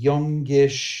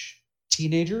youngish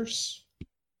teenagers,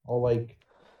 all like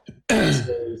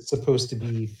supposed to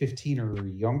be 15 or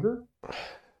younger.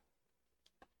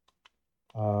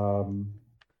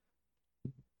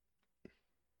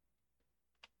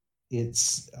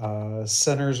 It's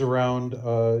centers around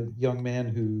a young man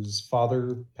whose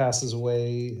father passes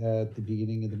away at the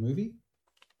beginning of the movie.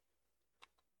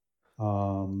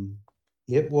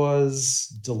 It was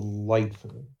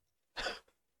delightful.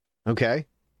 Okay.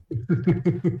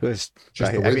 Just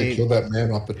the way they killed that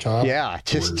man off the top. Yeah,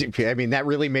 I mean, that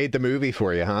really made the movie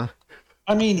for you, huh?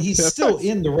 I mean, he's still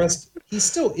in the rest. He's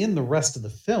still in the rest of the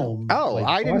film. Oh, like,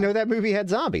 I didn't know that movie had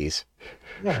zombies.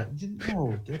 Yeah,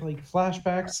 no, they're like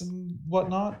flashbacks and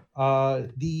whatnot.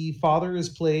 The father is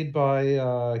played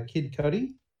by Kid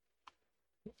Cudi.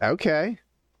 Okay.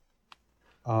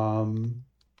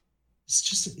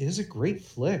 It is a great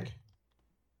flick.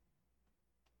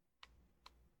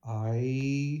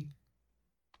 I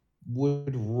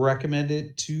would recommend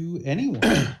it to anyone.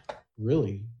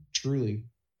 Really, truly.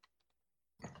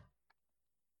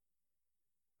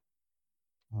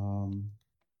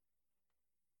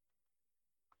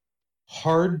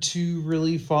 Hard to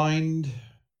really find.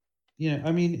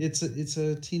 I mean, it's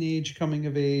a teenage coming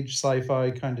of age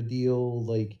sci-fi kind of deal.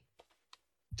 Like,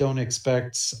 don't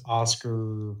expect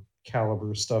Oscar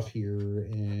caliber stuff here,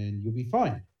 and you'll be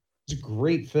fine. It's a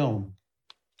great film.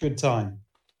 Good time.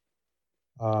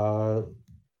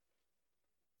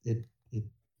 It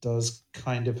does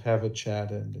kind of have a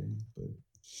Chad ending, but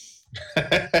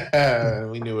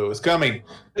we knew it was coming.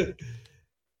 I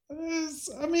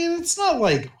mean, it's not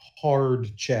like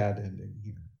hard Chad ending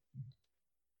here.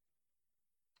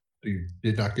 You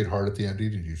did not get hard at the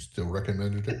ending, and you still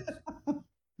recommended it?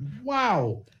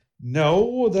 Wow.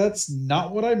 No, that's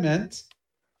not what I meant.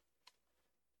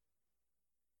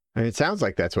 I mean, it sounds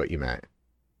like that's what you meant.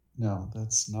 No,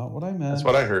 that's not what I meant. That's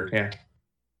what I heard, yeah.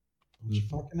 You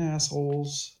fucking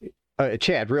assholes.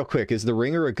 Chad, real quick, is the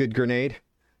ringer a good grenade?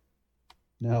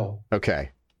 No.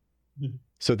 Okay.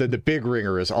 So then the big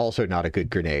ringer is also not a good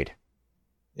grenade.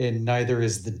 And neither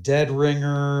is the dead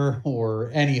ringer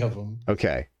or any of them.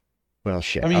 Okay. Well,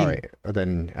 shit. I mean, all right.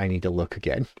 Then I need to look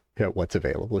again at what's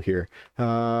available here.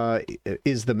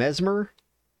 Is the mesmer?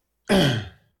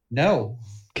 No.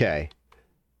 Okay.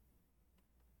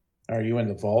 Are you in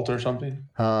the vault or something?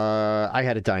 I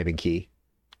had a diamond key.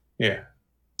 Yeah.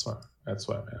 That's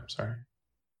what I meant. I'm sorry.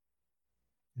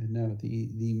 No,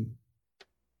 the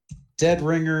dead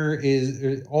ringer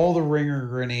is all the ringer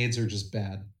grenades are just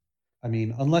bad. I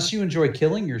mean, unless you enjoy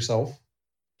killing yourself.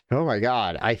 Oh my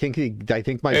god! I think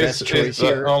my best choice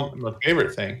here. My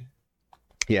favorite thing.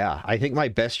 Yeah, I think my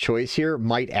best choice here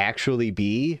might actually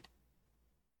be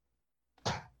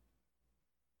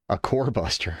a core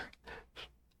buster.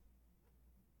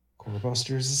 Core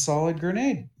buster is a solid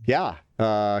grenade. Yeah,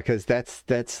 because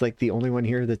that's like the only one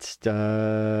here that's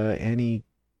any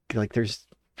like there's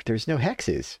no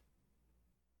hexes.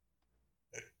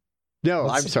 No,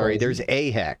 I'm sorry. There's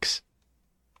a hex,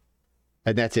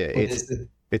 and that's it.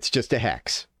 It's just a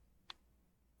hex.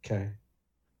 Okay.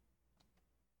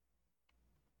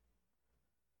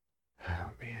 Oh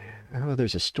man! Oh,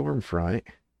 there's a storm front.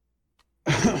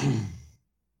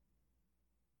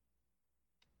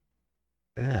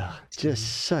 Ugh,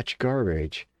 just such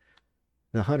garbage.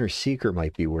 The Hunter Seeker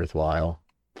might be worthwhile.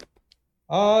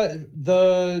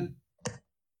 The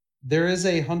There is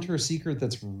a hunter secret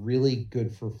that's really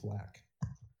good for flak.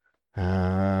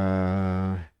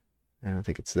 I don't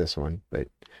think it's this one, but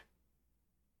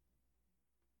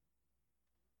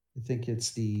I think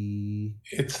it's the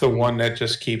one that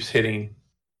just keeps hitting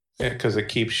because it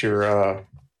keeps your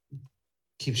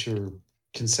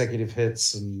consecutive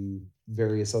hits and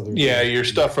various other things. Your things.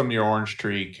 stuff from your orange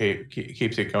tree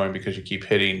keeps it going because you keep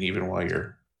hitting even while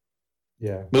you're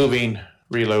moving,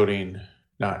 reloading,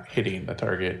 not hitting the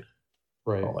target,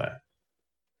 right? All that.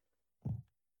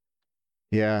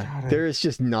 Yeah, there is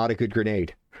just not a good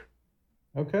grenade.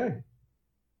 Okay.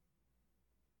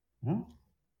 Well,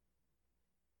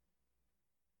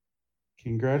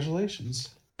 congratulations.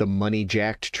 The money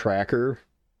jacked tracker.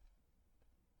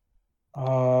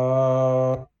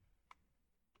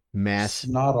 Mass.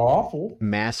 Not awful.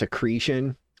 Mass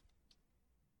accretion.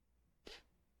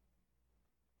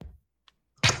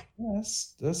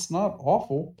 Yes, that's not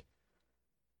awful.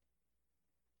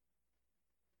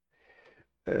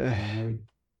 I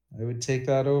would take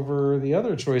that over the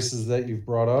other choices that you've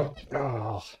brought up.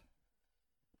 Oh.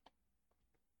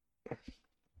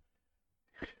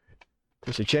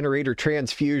 There's a generator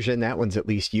transfusion. That one's at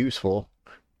least useful.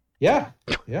 Yeah.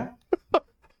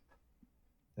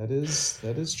 That is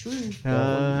true.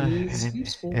 That one is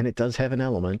useful. And it does have an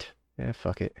element. Yeah,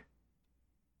 fuck it.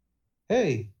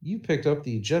 Hey, you picked up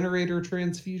the generator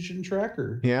transfusion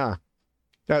tracker. Yeah.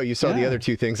 Oh, you saw the other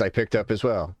two things I picked up as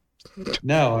well.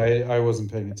 No, I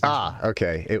wasn't paying attention.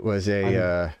 Okay. It was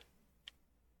a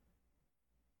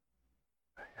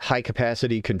high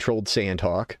capacity controlled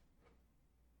Sandhawk.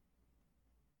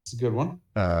 It's a good one.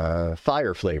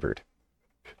 Fire flavored.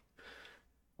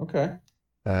 Okay.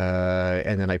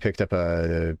 And then I picked up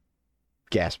a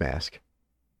gas mask.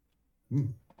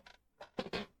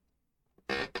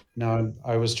 Now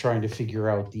I was trying to figure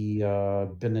out the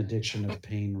benediction of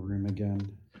pain room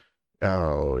again.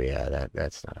 Oh yeah,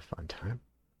 that's not a fun time.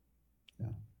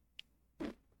 Yeah.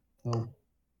 Well,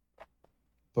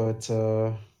 but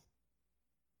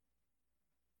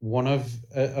one of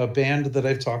a band that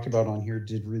I've talked about on here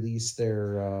did release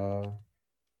their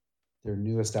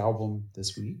newest album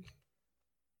this week.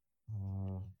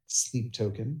 Sleep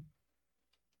Token.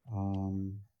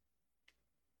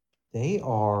 They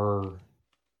are.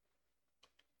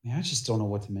 Man, I just don't know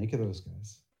what to make of those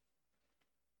guys.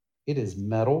 It is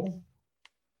metal,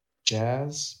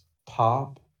 jazz,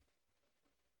 pop,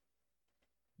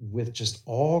 with just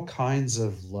all kinds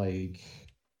of like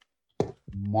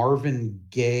Marvin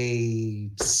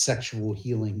Gaye sexual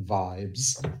healing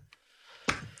vibes.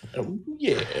 Oh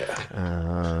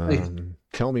yeah.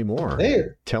 Tell me more.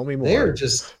 Tell me more. They're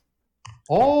just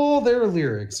all their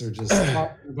lyrics are just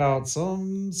talking about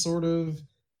some sort of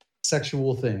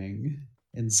sexual thing.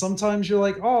 And sometimes you're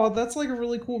like, oh, that's like a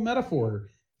really cool metaphor.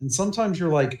 And sometimes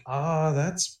you're like,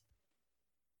 that's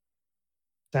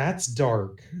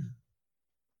dark.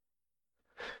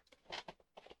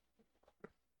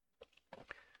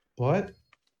 But,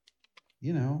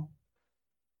 you know,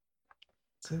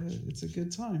 it's a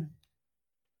good time.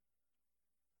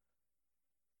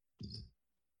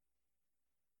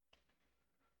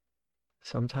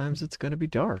 Sometimes it's going to be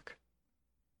dark.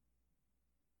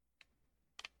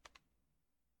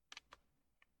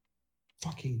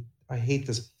 I hate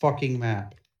this fucking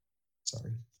map.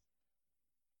 Sorry.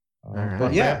 Right.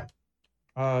 But yeah,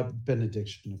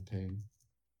 Benediction of Pain.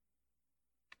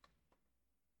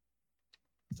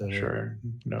 Sure,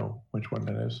 know which one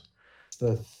that is. It's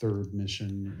the third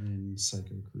mission in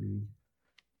Psycho Creed.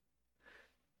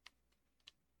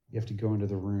 You have to go into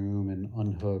the room and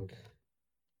unhook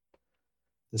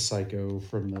the Psycho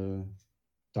from the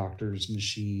doctor's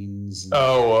machines.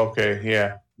 Okay,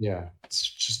 yeah. Yeah, it's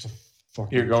just a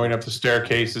fucking... You're going up the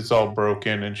staircase, it's all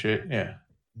broken and shit, yeah.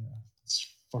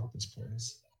 Fuck this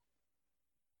place.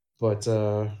 But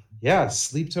yeah,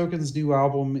 Sleep Token's new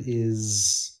album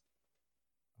is...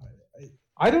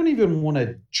 I don't even want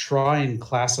to try and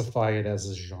classify it as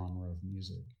a genre of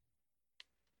music.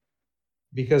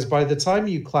 Because by the time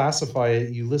you classify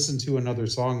it, you listen to another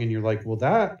song and you're like, well,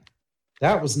 that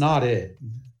was not it.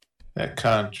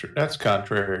 That's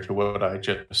contrary to what I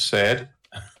just said.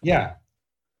 Yeah.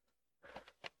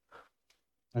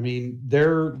 I mean,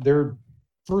 their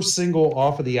first single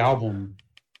off of the album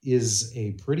is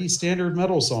a pretty standard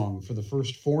metal song for the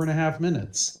first 4.5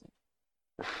 minutes.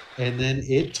 And then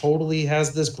it totally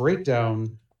has this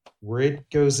breakdown where it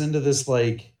goes into this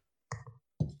like,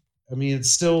 I mean, it's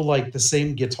still like the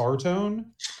same guitar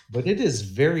tone, but it is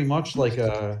very much like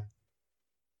a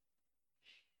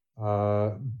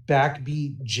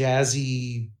backbeat,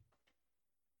 jazzy,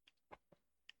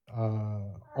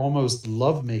 almost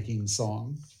lovemaking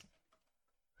song.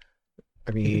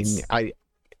 I mean,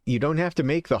 you don't have to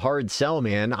make the hard sell,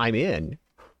 man. I'm in.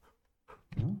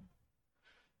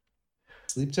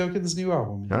 Sleep Token's new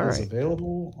album is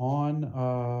available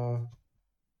on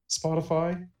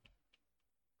Spotify.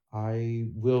 I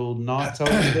will not tell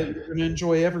you that you're going to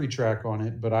enjoy every track on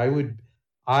it, but I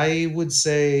would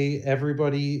say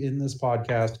everybody in this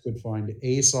podcast could find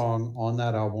a song on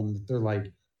that album that they're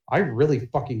like, I really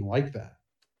fucking like that.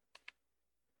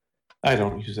 I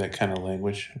don't use that kind of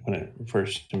language when it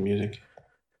refers to music.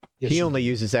 Yes, he only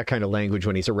uses that kind of language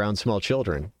when he's around small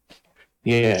children.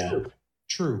 Yeah.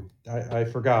 True. I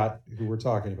forgot who we're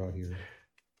talking about here.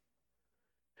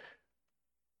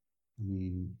 I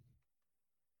mean,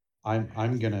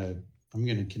 I'm gonna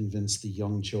convince the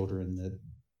young children that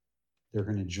they're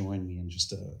gonna join me in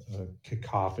just a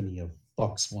cacophony of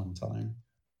fucks one time.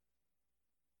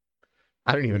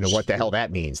 I don't even know what the hell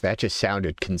that means. That just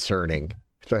sounded concerning.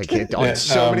 Like on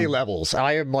so many levels.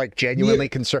 I am like genuinely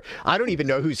concerned. I don't even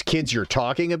know whose kids you're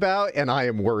talking about, and I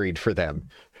am worried for them.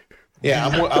 Yeah,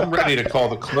 I'm ready to call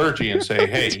the clergy and say,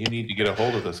 hey, you need to get a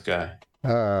hold of this guy.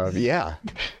 Yeah.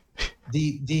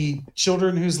 The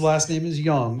children whose last name is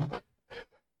Young.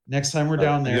 Next time we're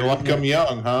down there. You like them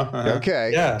young, huh?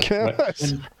 Okay. Yeah.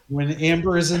 When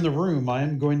Amber is in the room, I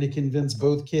am going to convince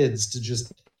both kids to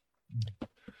just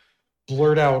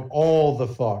blurt out all the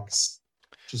fucks.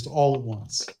 Just all at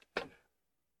once.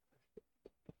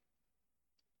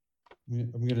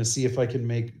 I'm going to see if I can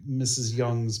make Mrs.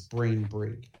 Young's brain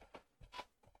break.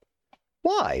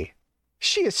 Why?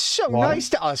 She is so nice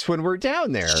to us when we're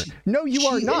down there. No, you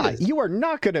are not. You are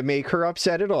not going to make her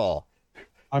upset at all.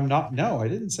 I'm not. No, I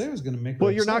didn't say I was going to make her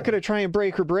upset. You're not going to try and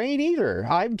break her brain either.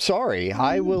 I'm sorry.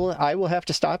 I will have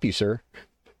to stop you, sir.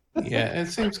 Yeah, it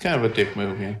seems kind of a dick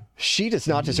move. Yeah. She does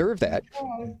not deserve that.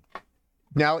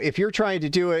 Now, if you're trying to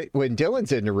do it when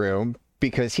Dylan's in the room,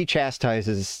 because he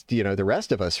chastises, the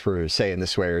rest of us for saying the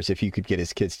swears, if you could get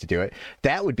his kids to do it,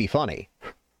 that would be funny.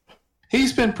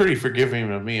 He's been pretty forgiving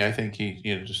of me. I think he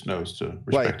just knows to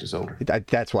respect his elder.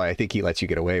 That's why I think he lets you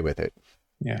get away with it.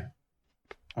 Yeah.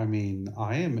 I mean,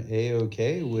 I am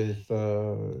A-okay with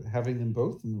having them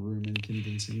both in the room and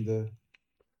convincing the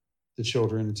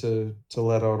children to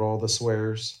let out all the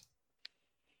swears.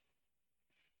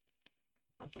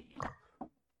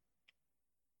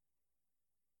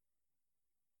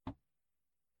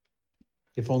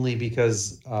 If only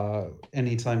because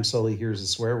anytime Sully hears a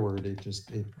swear word, it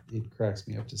cracks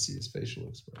me up to see his facial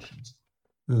expressions.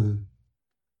 I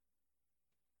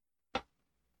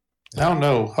don't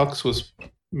know. Hux was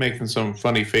making some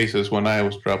funny faces when I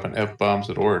was dropping F-bombs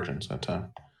at Origins that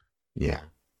time. Yeah.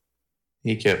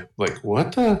 He kept like,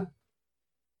 what the?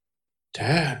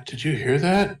 Dad, did you hear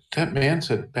that? That man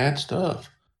said bad stuff.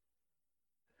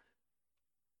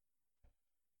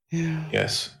 Yeah.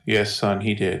 Yes, son,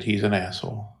 he did. He's an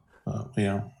asshole. We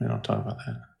don't talk about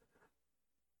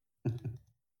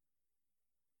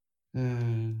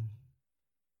that.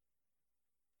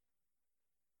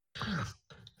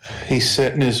 He's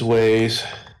set in his ways.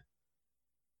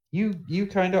 You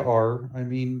kind of are. I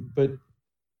mean, but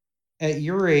at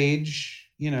your age,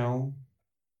 when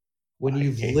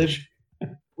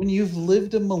you've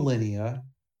lived a millennia,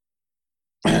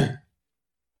 it's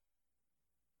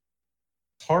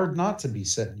hard not to be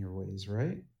set in your ways,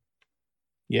 right?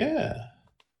 Yeah,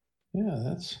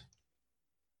 that's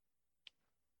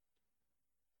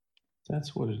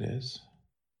what it is.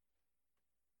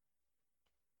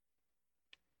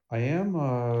 I am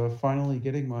finally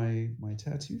getting my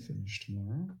tattoo finished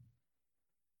tomorrow.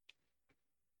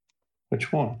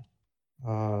 Which one?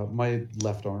 My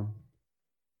left arm.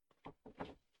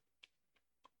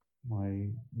 My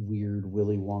weird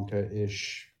Willy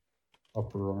Wonka-ish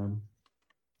upper arm.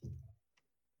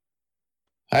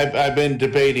 I've been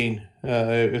debating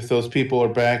if those people are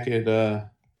back at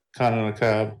Con on a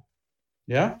Cob.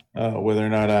 Yeah. Whether or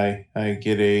not I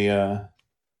get a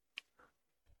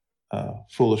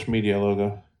Foolish Media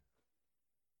logo.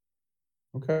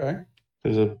 Okay.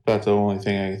 It's about the only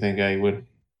thing I think I would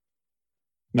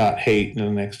not hate in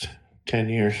the next 10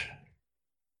 years.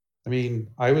 I mean,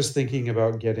 I was thinking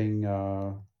about getting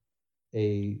a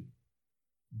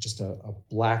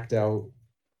blacked out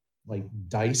like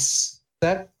dice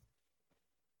set.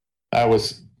 I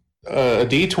was a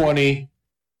D20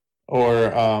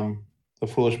 or the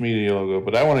Foolish Media logo,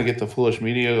 but I want to get the Foolish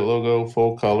Media logo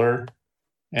full color,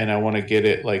 and I want to get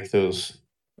it like those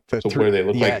where they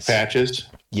look like patches.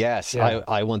 Yes, yeah.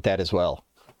 I want that as well.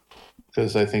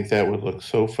 Because I think that would look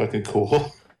so fucking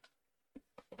cool.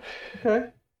 Okay.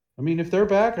 I mean, if they're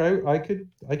back, I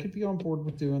could be on board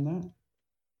with doing that.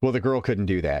 Well, the girl couldn't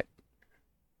do that.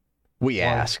 We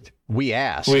asked. We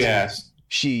asked.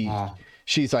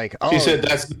 she's like, oh, she said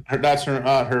that's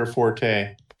not her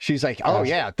forte. She's like, oh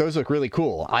yeah, those look really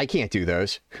cool. I can't do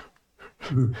those.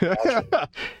 And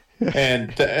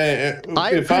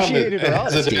I appreciated her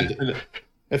honesty.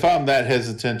 If I'm that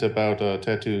hesitant about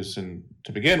tattoos and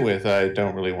to begin with, I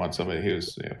don't really want somebody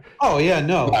who's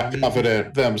not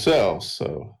confident themselves.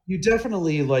 So you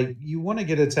definitely you want to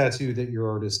get a tattoo that your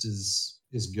artist is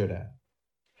good at.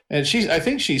 And I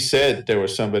think she said there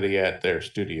was somebody at their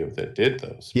studio that did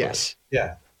those. Yes.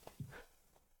 Yeah.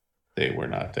 They were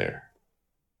not there.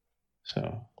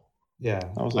 So yeah,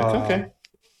 I was like, okay.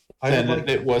 Then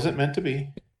it wasn't meant to be.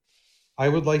 I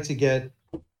would like to get,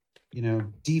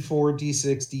 D4,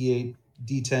 D6, D8,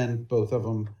 D10, both of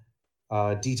them,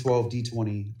 D12,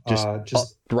 D20.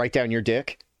 Just write down your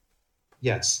dick.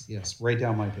 Yes, write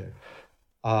down my dick.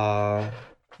 We're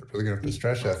really gonna have to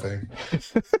stretch that thing.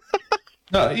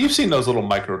 No, you've seen those little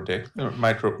micro dice.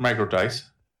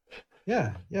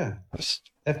 Yeah.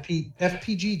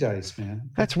 FPG dice, man.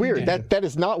 That's weird. That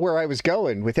is not where I was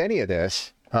going with any of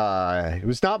this. It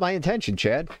was not my intention,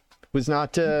 Chad. It was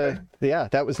not.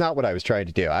 That was not what I was trying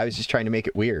to do. I was just trying to make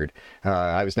it weird.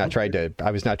 I was not trying to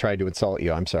insult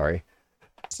you. I'm sorry.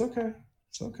 It's okay.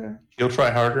 You'll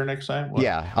try harder next time. What?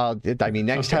 Yeah.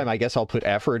 Next time I guess I'll put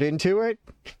effort into it.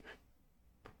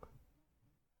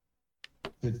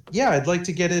 Yeah, I'd like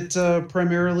to get it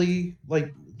primarily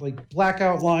like black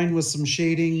outline with some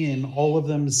shading, and all of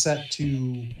them set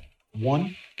to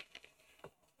 1.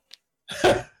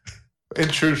 In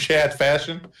true Chad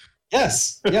fashion.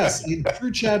 Yes, in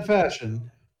true Chad fashion,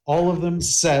 all of them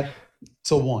set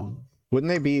to 1.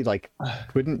 Wouldn't they be I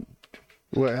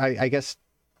guess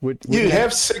you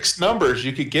have 6 numbers.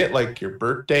 You could get your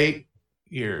birth date,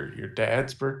 your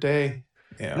dad's birthday.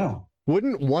 Yeah. No.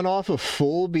 Wouldn't one off a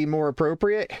full be more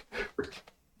appropriate?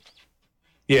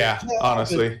 Yeah,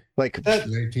 honestly.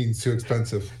 19's too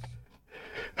expensive.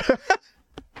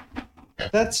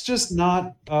 That's just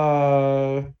not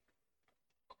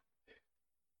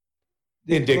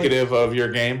indicative of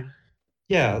your game.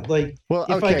 Yeah,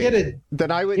 if I get a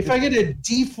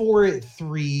D4 at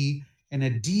 3 and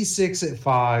a D6 at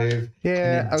 5,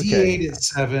 and a D8 at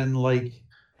 7,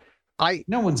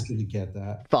 no one's gonna get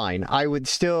that. Fine. I would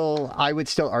still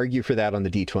argue for that on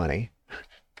the D20.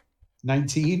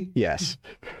 19? Yes.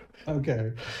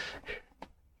 Okay.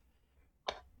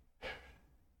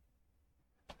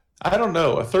 I don't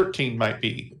know. A 13 might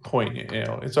be poignant.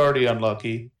 It's already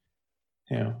unlucky.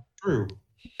 True.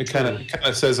 It kind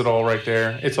of says it all right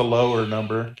there. It's a lower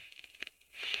number.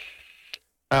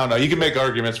 I don't know. You can make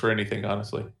arguments for anything,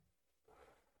 honestly.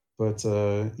 But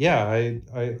I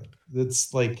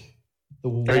it's the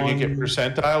one. Are you gonna get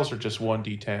percentiles or just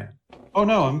 1d10? Oh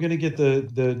no, I'm gonna get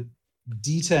the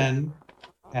D10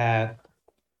 at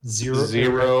 0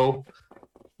 0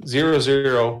 0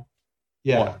 0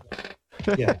 Yeah. 1.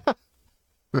 Yeah.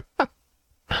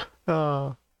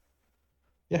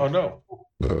 Yeah. Oh no.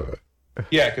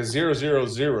 Yeah, because 0 0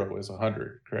 0 is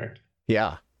 100, correct?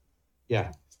 Yeah.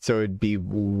 Yeah. So it'd be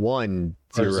 1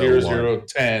 0 0 0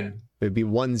 10. It'd be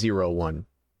 1 0 1.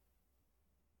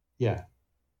 Yeah.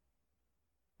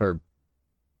 Or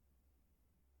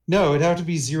no, it'd have to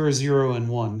be 0 0 and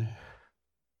 1.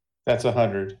 That's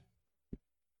 100.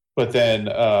 But then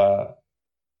 0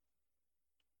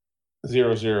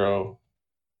 0.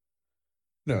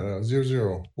 No, 0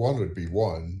 0 1 would be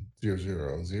 1. 0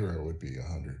 0 0 would be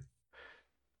 100.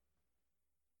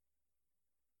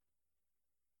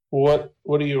 What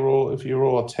do you roll? If you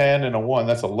roll a 10 and a 1,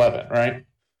 that's 11, right?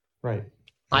 Right.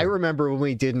 I remember when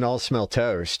we didn't all smell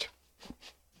toast.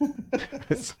 Kind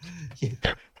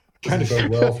of go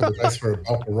well for the dice we're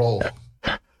about to roll.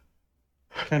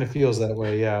 Kind of feels that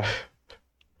way, yeah.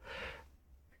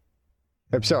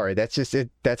 I'm sorry. That's just it.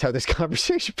 That's how this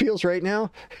conversation feels right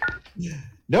now.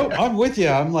 No, I'm with you.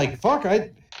 I'm like, fuck.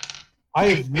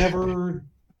 I've never,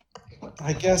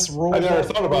 I guess, rolled. I never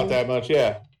thought about that much.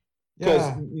 Yeah.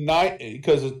 Because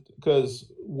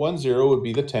 1 0 would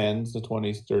be the 10s, the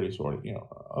 20s, 30s, 40,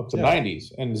 up to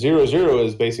 90s, and 0 0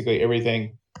 is basically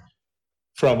everything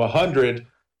from 100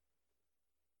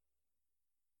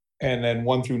 and then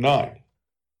 1 through 9.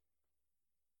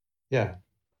 Yeah.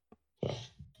 So,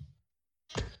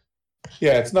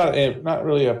 yeah, it's not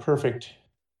really a perfect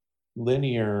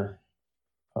linear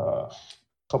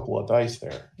couple of dice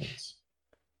there.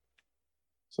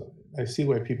 So I see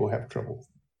why people have trouble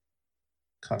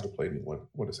contemplating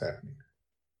what is happening.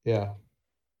 Yeah.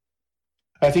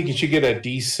 I think you should get a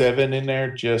D7 in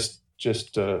there just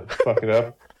to fuck it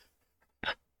up.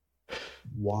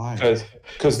 Why?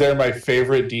 Because they're my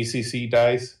favorite DCC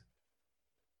dice.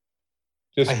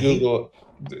 Just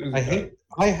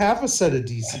I have a set of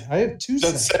DC. I have two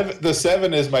sets. The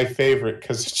 7 is my favorite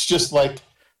because it's just like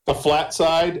the flat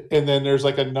side, and then there's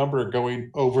like a number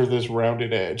going over this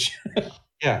rounded edge.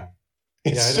 Yeah.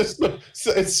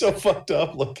 It's so fucked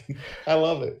up looking. I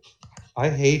love it. I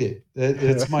hate it.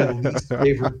 It's my least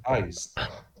favorite dice.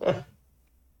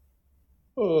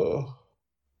 Oh.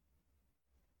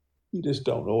 You just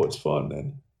don't know what's fun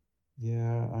then.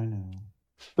 Yeah, I know.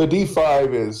 The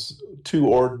D5 is too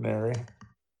ordinary.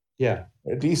 Yeah.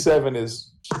 A D7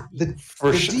 is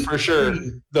for sure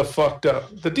the fucked up.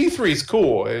 The D3 is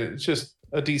cool. It's just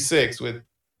a D6 with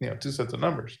 2 sets of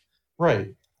numbers.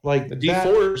 Right. Like the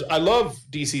D4s, I love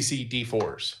DCC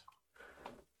D4s.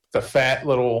 The fat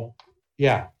little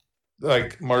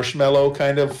like marshmallow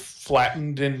kind of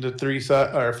flattened into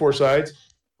 4 sides.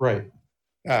 Right.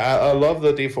 I love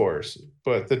the D4s,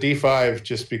 but the D5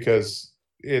 just because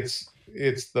it's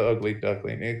the ugly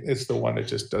duckling. It's the one that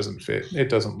just doesn't fit. It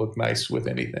doesn't look nice with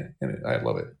anything, and I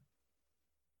love it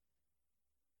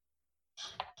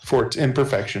for its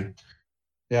imperfection.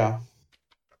 Yeah.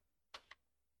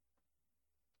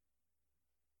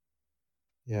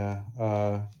 Yeah.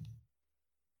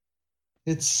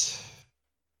 It's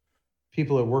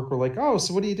people at work were like, "Oh,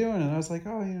 so what are you doing?" And I was like,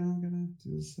 "Oh, I'm gonna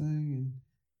do this thing."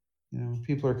 And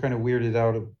people are kind of weirded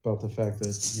out about the fact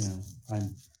that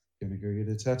I'm gonna go get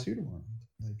a tattoo tomorrow.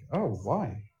 Like, oh,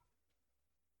 why?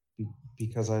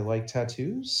 Because I like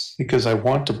tattoos? Because I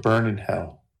want to burn in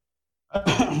hell.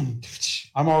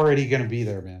 I'm already gonna be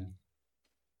there, man.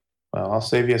 Well, I'll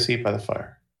save you a seat by the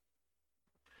fire.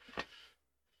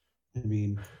 I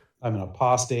mean, I'm an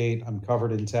apostate. I'm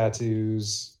covered in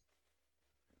tattoos.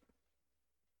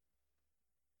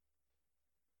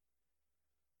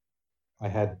 I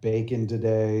had bacon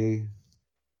today.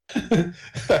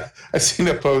 I've seen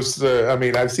a post.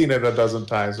 I've seen it a dozen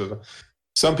times.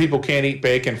 Some people can't eat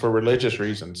bacon for religious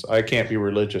reasons. I can't be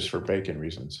religious for bacon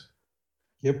reasons.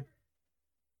 Yep.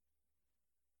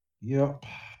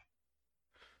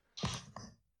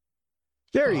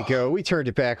 There you go. We turned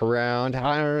it back around.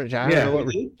 I don't know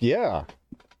what yeah.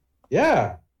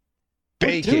 Yeah.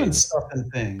 Bacon. We're doing stuff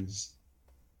and things.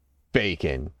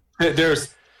 Bacon.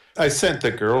 I sent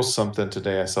the girls something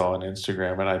today I saw on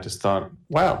Instagram, and I just thought,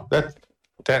 wow,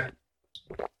 that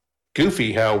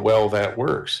goofy how well that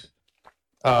works.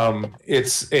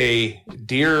 It's a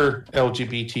Dear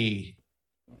LGBTQ,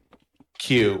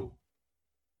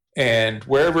 and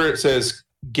wherever it says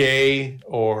gay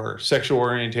or sexual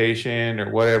orientation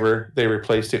or whatever, they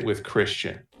replaced it with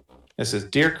Christian. It says,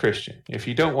 Dear Christian, if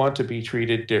you don't want to be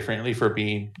treated differently for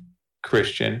being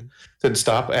Christian, then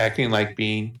stop acting like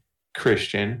being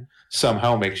Christian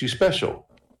somehow makes you special.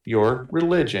 Your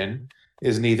religion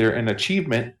is neither an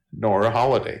achievement nor a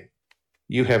holiday.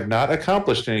 You have not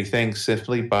accomplished anything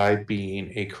simply by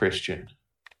being a Christian.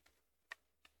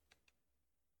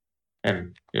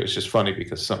 And it was just funny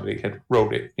because somebody had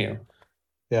wrote it,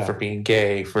 for being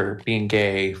gay, for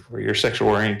your sexual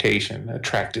orientation,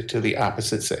 attracted to the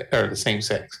opposite sex or the same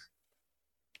sex.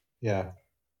 Yeah.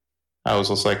 I was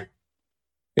just like,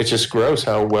 it's just gross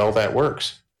how well that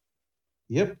works.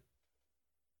 Yep.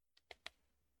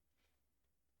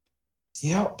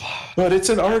 But it's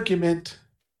an argument.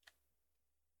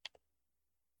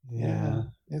 Yeah.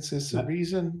 It's a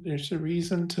reason. There's a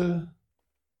reason to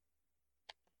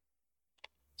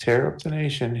tear up the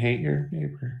nation, hate your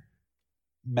neighbor.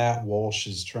 Matt Walsh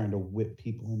is trying to whip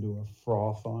people into a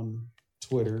froth on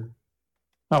Twitter.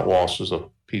 Matt Walsh is a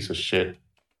piece of shit.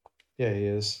 Yeah, he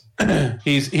is.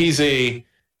 he's a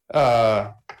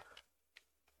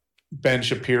Ben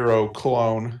Shapiro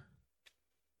clone.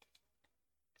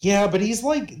 Yeah, but he's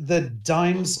like the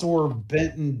dime store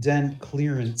bent and dent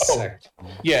clearance section.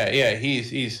 Yeah.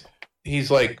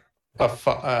 He's like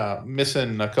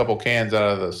missing a couple cans out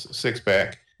of the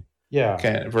 6-pack.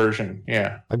 Yeah. Version.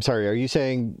 Yeah. I'm sorry. Are you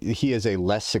saying he is a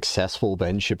less successful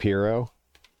Ben Shapiro?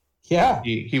 Yeah.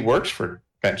 He works for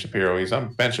Ben Shapiro. He's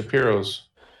on Ben Shapiro's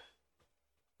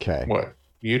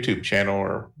YouTube channel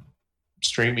or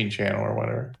streaming channel or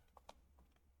whatever.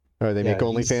 Oh, they make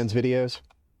OnlyFans videos?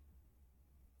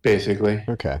 Basically.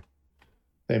 Okay.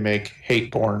 They make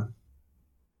hate porn.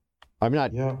 I'm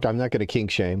not going to kink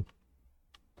shame.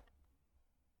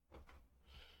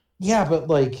 Yeah, but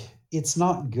it's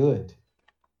not good.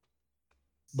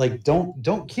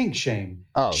 Don't kink shame.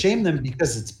 Oh. Shame them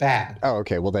because it's bad. Oh,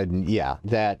 okay. Well then, yeah,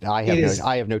 that I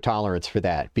have no tolerance for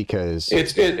that because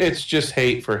it's just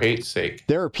hate for hate's sake.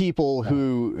 There are people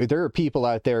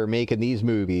out there making these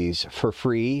movies for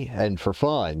free and for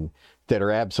fun that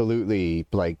are absolutely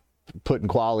putting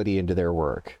quality into their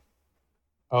work.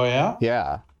 Oh yeah?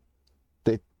 Yeah.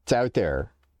 It's out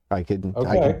there. I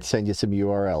can send you some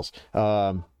URLs.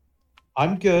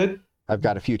 I'm good. I've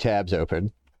got a few tabs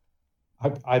open.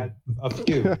 A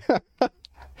few.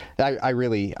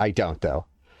 I don't though.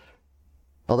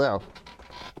 Although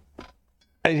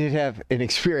I did have an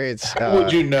experience. How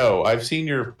would you know? I've seen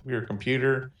your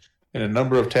computer and a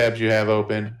number of tabs you have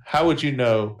open. How would you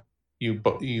know you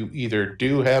either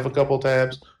do have a couple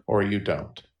tabs or you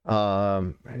don't?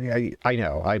 I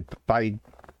know.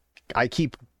 I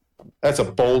keep. That's a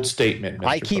bold statement, Mr.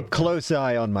 I keep Cook. close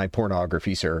eye on my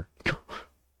pornography, sir.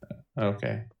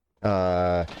 Okay.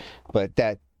 But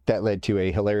that led to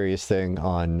a hilarious thing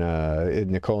on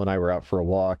Nicole and I were out for a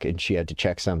walk and she had to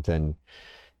check something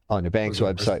on the bank's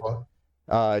website.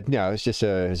 No, it's just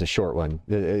it was a short one.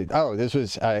 This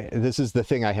is the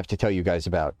thing I have to tell you guys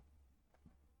about.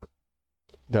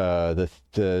 The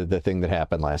thing that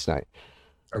happened last night.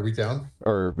 Are we down?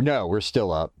 Or no, we're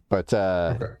still up, but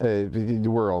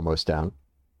we're almost down.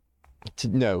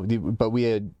 No, but we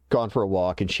had gone for a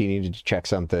walk and she needed to check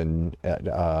something at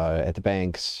the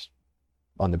bank's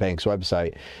on the bank's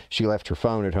website. She left her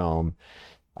phone at home.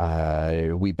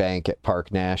 We bank at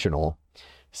Park National,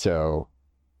 so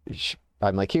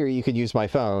I'm like, here, you can use my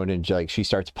phone, and like she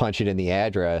starts punching in the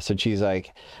address, and she's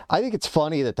like, I think it's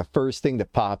funny that the first thing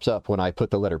that pops up when I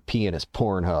put the letter P in is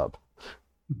Pornhub.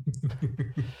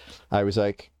 I was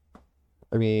like,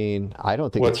 I mean, I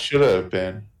don't think what should have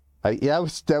been. That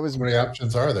was. How many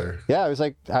options are there? Yeah, I was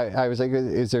like,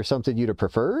 is there something you'd have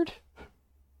preferred?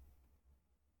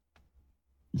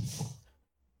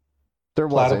 There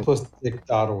wasn't.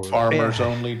 Platypusdick.org.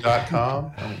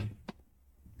 Farmersonly.com. I mean,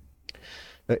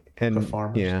 And for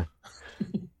farmers. yeah.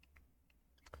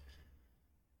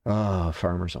 Oh,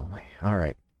 farmers only. All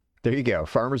right. There you go.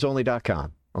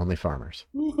 Farmersonly.com. Only farmers.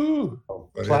 Woohoo!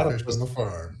 Platypus on the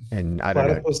farm. And I don't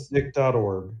know.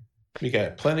 Platypusdick.org. We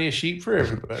got plenty of sheep for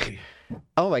everybody.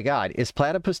 Oh my God. Is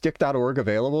platypusdick.org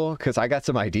available? Because I got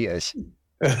some ideas.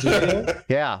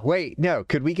 Yeah. Wait, no.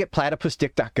 Could we get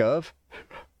platypusdick.gov?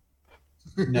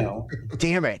 No.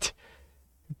 Damn it.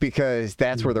 Because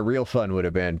that's where the real fun would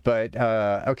have been. But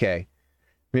okay.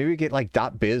 Maybe we get like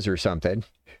 .biz or something.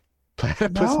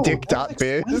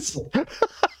 Platypusdick.biz.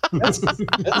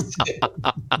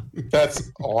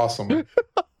 That's awesome.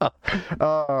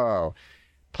 Oh.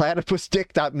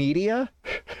 Platypusdick.media?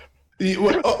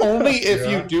 Only if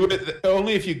you do it.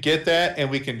 Only if you get that, and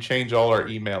we can change all our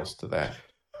emails to that.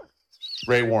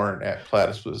 Ray Warren at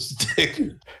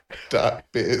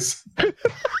platypusdick.biz.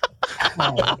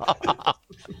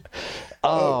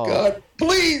 Oh God,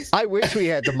 please! I wish we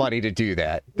had the money to do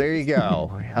that. There you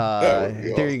go.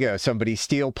 There you go. Somebody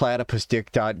steal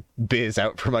platypusdick.biz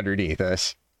out from underneath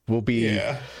us. We'll be,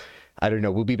 I don't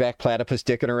know, we'll be back platypus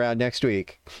dicking around next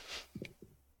week.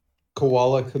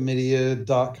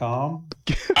 Koalachlamydia.com.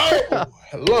 Oh,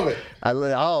 I love it.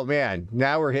 Oh man,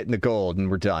 now we're hitting the gold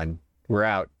and we're done. We're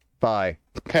out. Bye.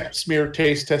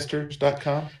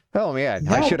 Smeartastetesters.com. Oh man,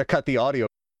 No. I should have cut the audio